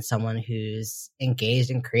gamer and someone who's engaged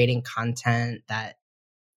in creating content that,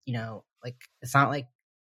 you know, like it's not like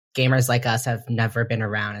gamers like us have never been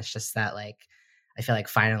around. It's just that like, I feel like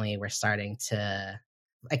finally we're starting to,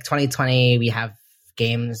 like 2020, we have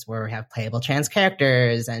games where we have playable trans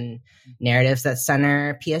characters and narratives that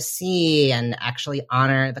center POC and actually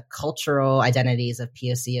honor the cultural identities of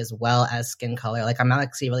POC as well as skin color. Like I'm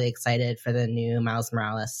actually really excited for the new Miles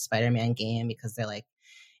Morales Spider-Man game because they're like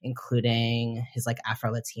including his like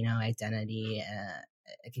Afro-Latino identity.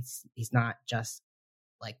 He's not just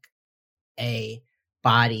like a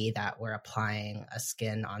body that we're applying a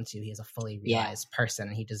skin onto. He is a fully realized person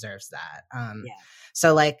and he deserves that.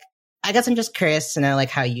 So like, I guess I'm just curious to know like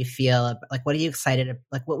how you feel, like what are you excited,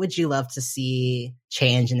 like what would you love to see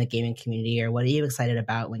change in the gaming community, or what are you excited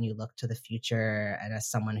about when you look to the future and as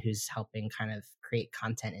someone who's helping kind of create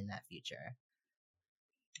content in that future?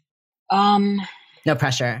 No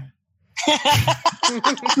pressure.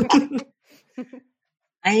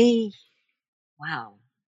 Wow.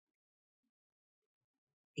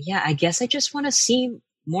 Yeah, I guess I just want to see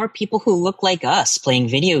more people who look like us playing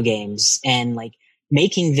video games and like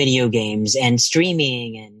making video games and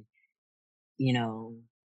streaming and, you know,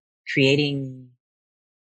 creating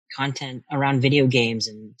content around video games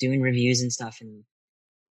and doing reviews and stuff. And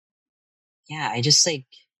yeah, I just like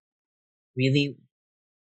really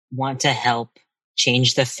want to help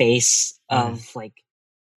change the face of like,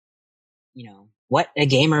 you know, what a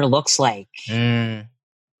gamer looks like.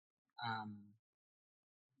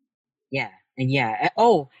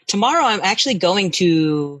 Tomorrow I'm actually going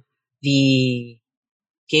to the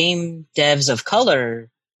Game Devs of Color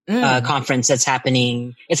conference that's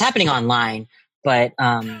happening. It's happening online, but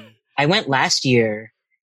I went last year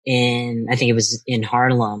I think it was in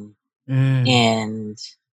Harlem. And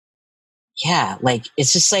yeah, like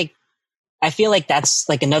it's just like I feel like that's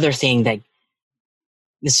like another thing that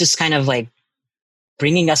it's just kind of like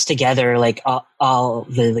bringing us together, like all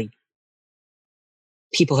the like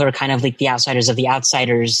people who are kind of like the outsiders of the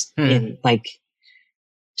outsiders in like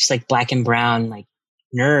just like black and brown like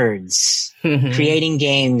nerds creating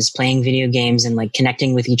games, playing video games and like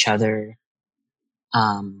connecting with each other.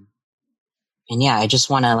 And yeah, I just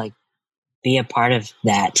want to like be a part of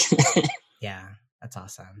that. Yeah, that's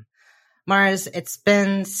awesome. Mars, it's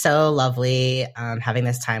been so lovely having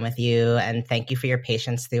this time with you, and thank you for your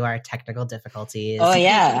patience through our technical difficulties. Oh,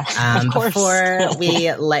 yeah, of course. Before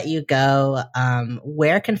we let you go,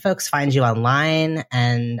 where can folks find you online?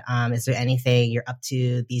 And is there anything you're up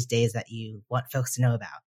to these days that you want folks to know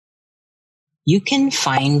about? You can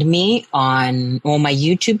find me on, my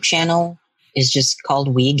YouTube channel is just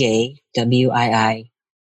called WiiGay, WII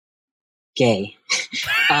Gay.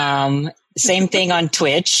 Same thing on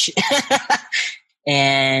Twitch.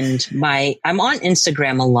 And I'm on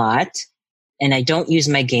Instagram a lot, and I don't use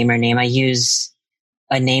my gamer name. I use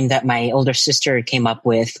a name that my older sister came up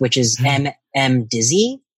with, which is MM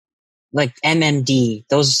Dizzy, like MMD.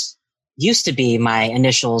 Those used to be my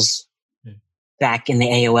initials back in the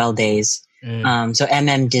AOL days. So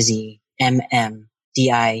MM Dizzy, MMDIZZIE,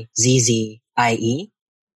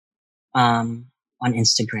 on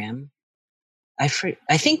Instagram. I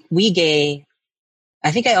think WiiGay. I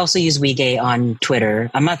think I also use WiiGay on Twitter.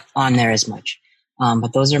 I'm not on there as much,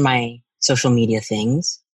 but those are my social media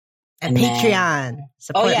things. And Patreon.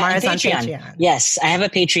 Support Mars on Patreon. Yes, I have a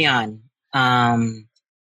Patreon.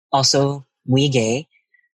 Also WiiGay,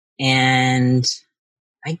 and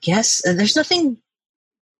I guess there's nothing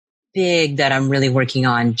big that I'm really working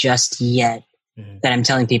on just yet that I'm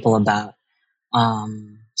telling people about.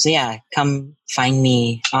 So yeah, come find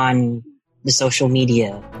me on the social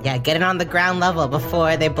media. Yeah, get it on the ground level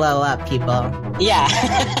before they blow up, people. Yeah.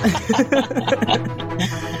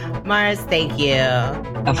 Mars, thank you.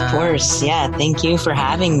 Of course. Yeah, thank you for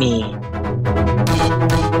having me.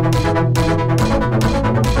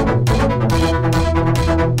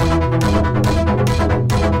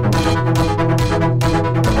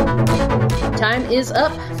 Time is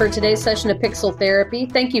up for today's session of Pixel Therapy.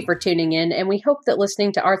 Thank you for tuning in, and we hope that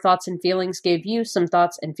listening to our thoughts and feelings gave you some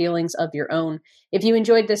thoughts and feelings of your own. If you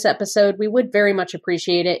enjoyed this episode, we would very much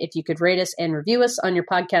appreciate it if you could rate us and review us on your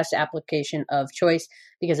podcast application of choice,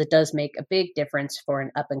 because it does make a big difference for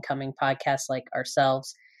an up-and-coming podcast like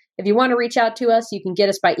ourselves. If you want to reach out to us, you can get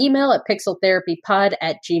us by email at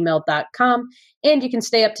pixeltherapypod@gmail.com, and you can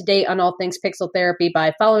stay up to date on all things Pixel Therapy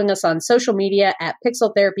by following us on social media at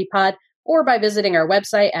pixeltherapypod, or by visiting our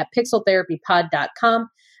website at pixeltherapypod.com.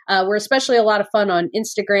 We're especially a lot of fun on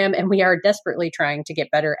Instagram, and we are desperately trying to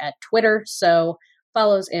get better at Twitter, so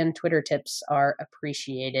follows and Twitter tips are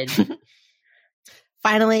appreciated.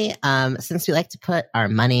 Finally, since we like to put our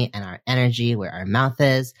money and our energy where our mouth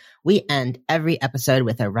is, we end every episode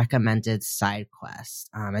with a recommended side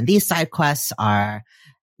quest. And these side quests are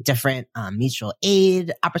different mutual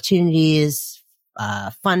aid opportunities,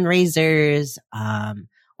 fundraisers,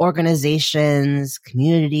 organizations,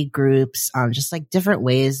 community groups, just like different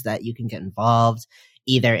ways that you can get involved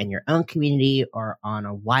either in your own community or on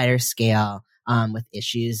a wider scale with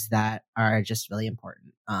issues that are just really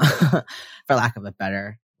important, for lack of a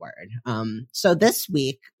better word. So this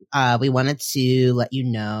week, we wanted to let you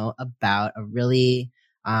know about a really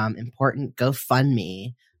important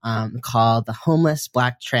GoFundMe called the Homeless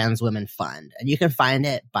Black Trans Women Fund. And you can find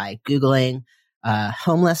it by Googling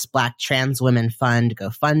Homeless Black Trans Women Fund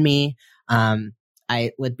GoFundMe.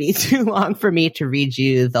 It would be too long for me to read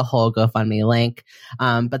you the whole GoFundMe link.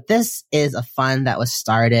 But this is a fund that was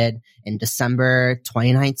started in December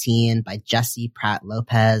 2019 by Jessie Pratt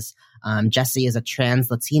Lopez. Jessie is a trans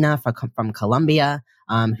Latina from Colombia,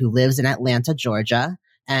 who lives in Atlanta, Georgia.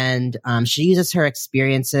 And she uses her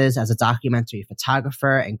experiences as a documentary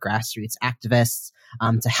photographer and grassroots activist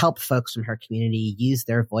to help folks from her community use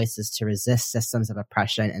their voices to resist systems of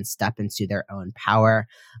oppression and step into their own power.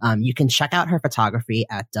 You can check out her photography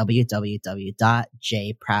at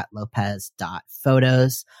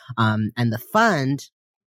www.jprattlopez.photos. And the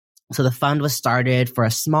fund was started for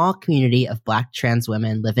a small community of Black trans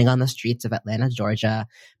women living on the streets of Atlanta, Georgia,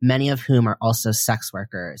 many of whom are also sex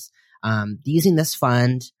workers. Using this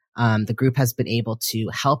fund, the group has been able to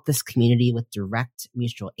help this community with direct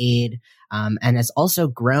mutual aid, and has also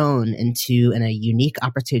grown into a unique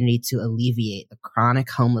opportunity to alleviate the chronic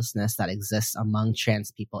homelessness that exists among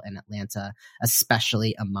trans people in Atlanta,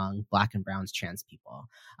 especially among Black and Brown trans people.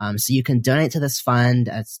 So you can donate to this fund.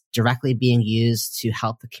 It's directly being used to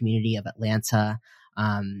help the community of Atlanta.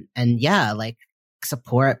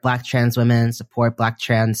 Support Black trans women, support Black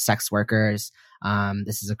trans sex workers.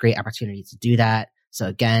 This is a great opportunity to do that. So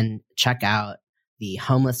again, check out the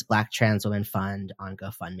Homeless Black Trans Women Fund on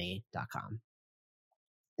GoFundMe.com.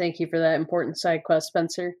 Thank you for that important side quest,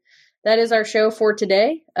 Spencer. That is our show for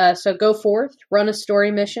today. So go forth, run a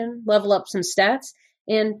story mission, level up some stats,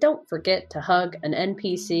 and don't forget to hug an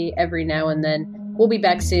NPC every now and then. We'll be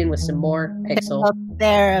back soon with some more Pixel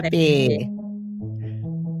Therapy.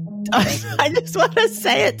 I just want to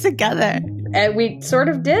say it together. And we sort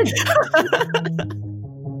of did.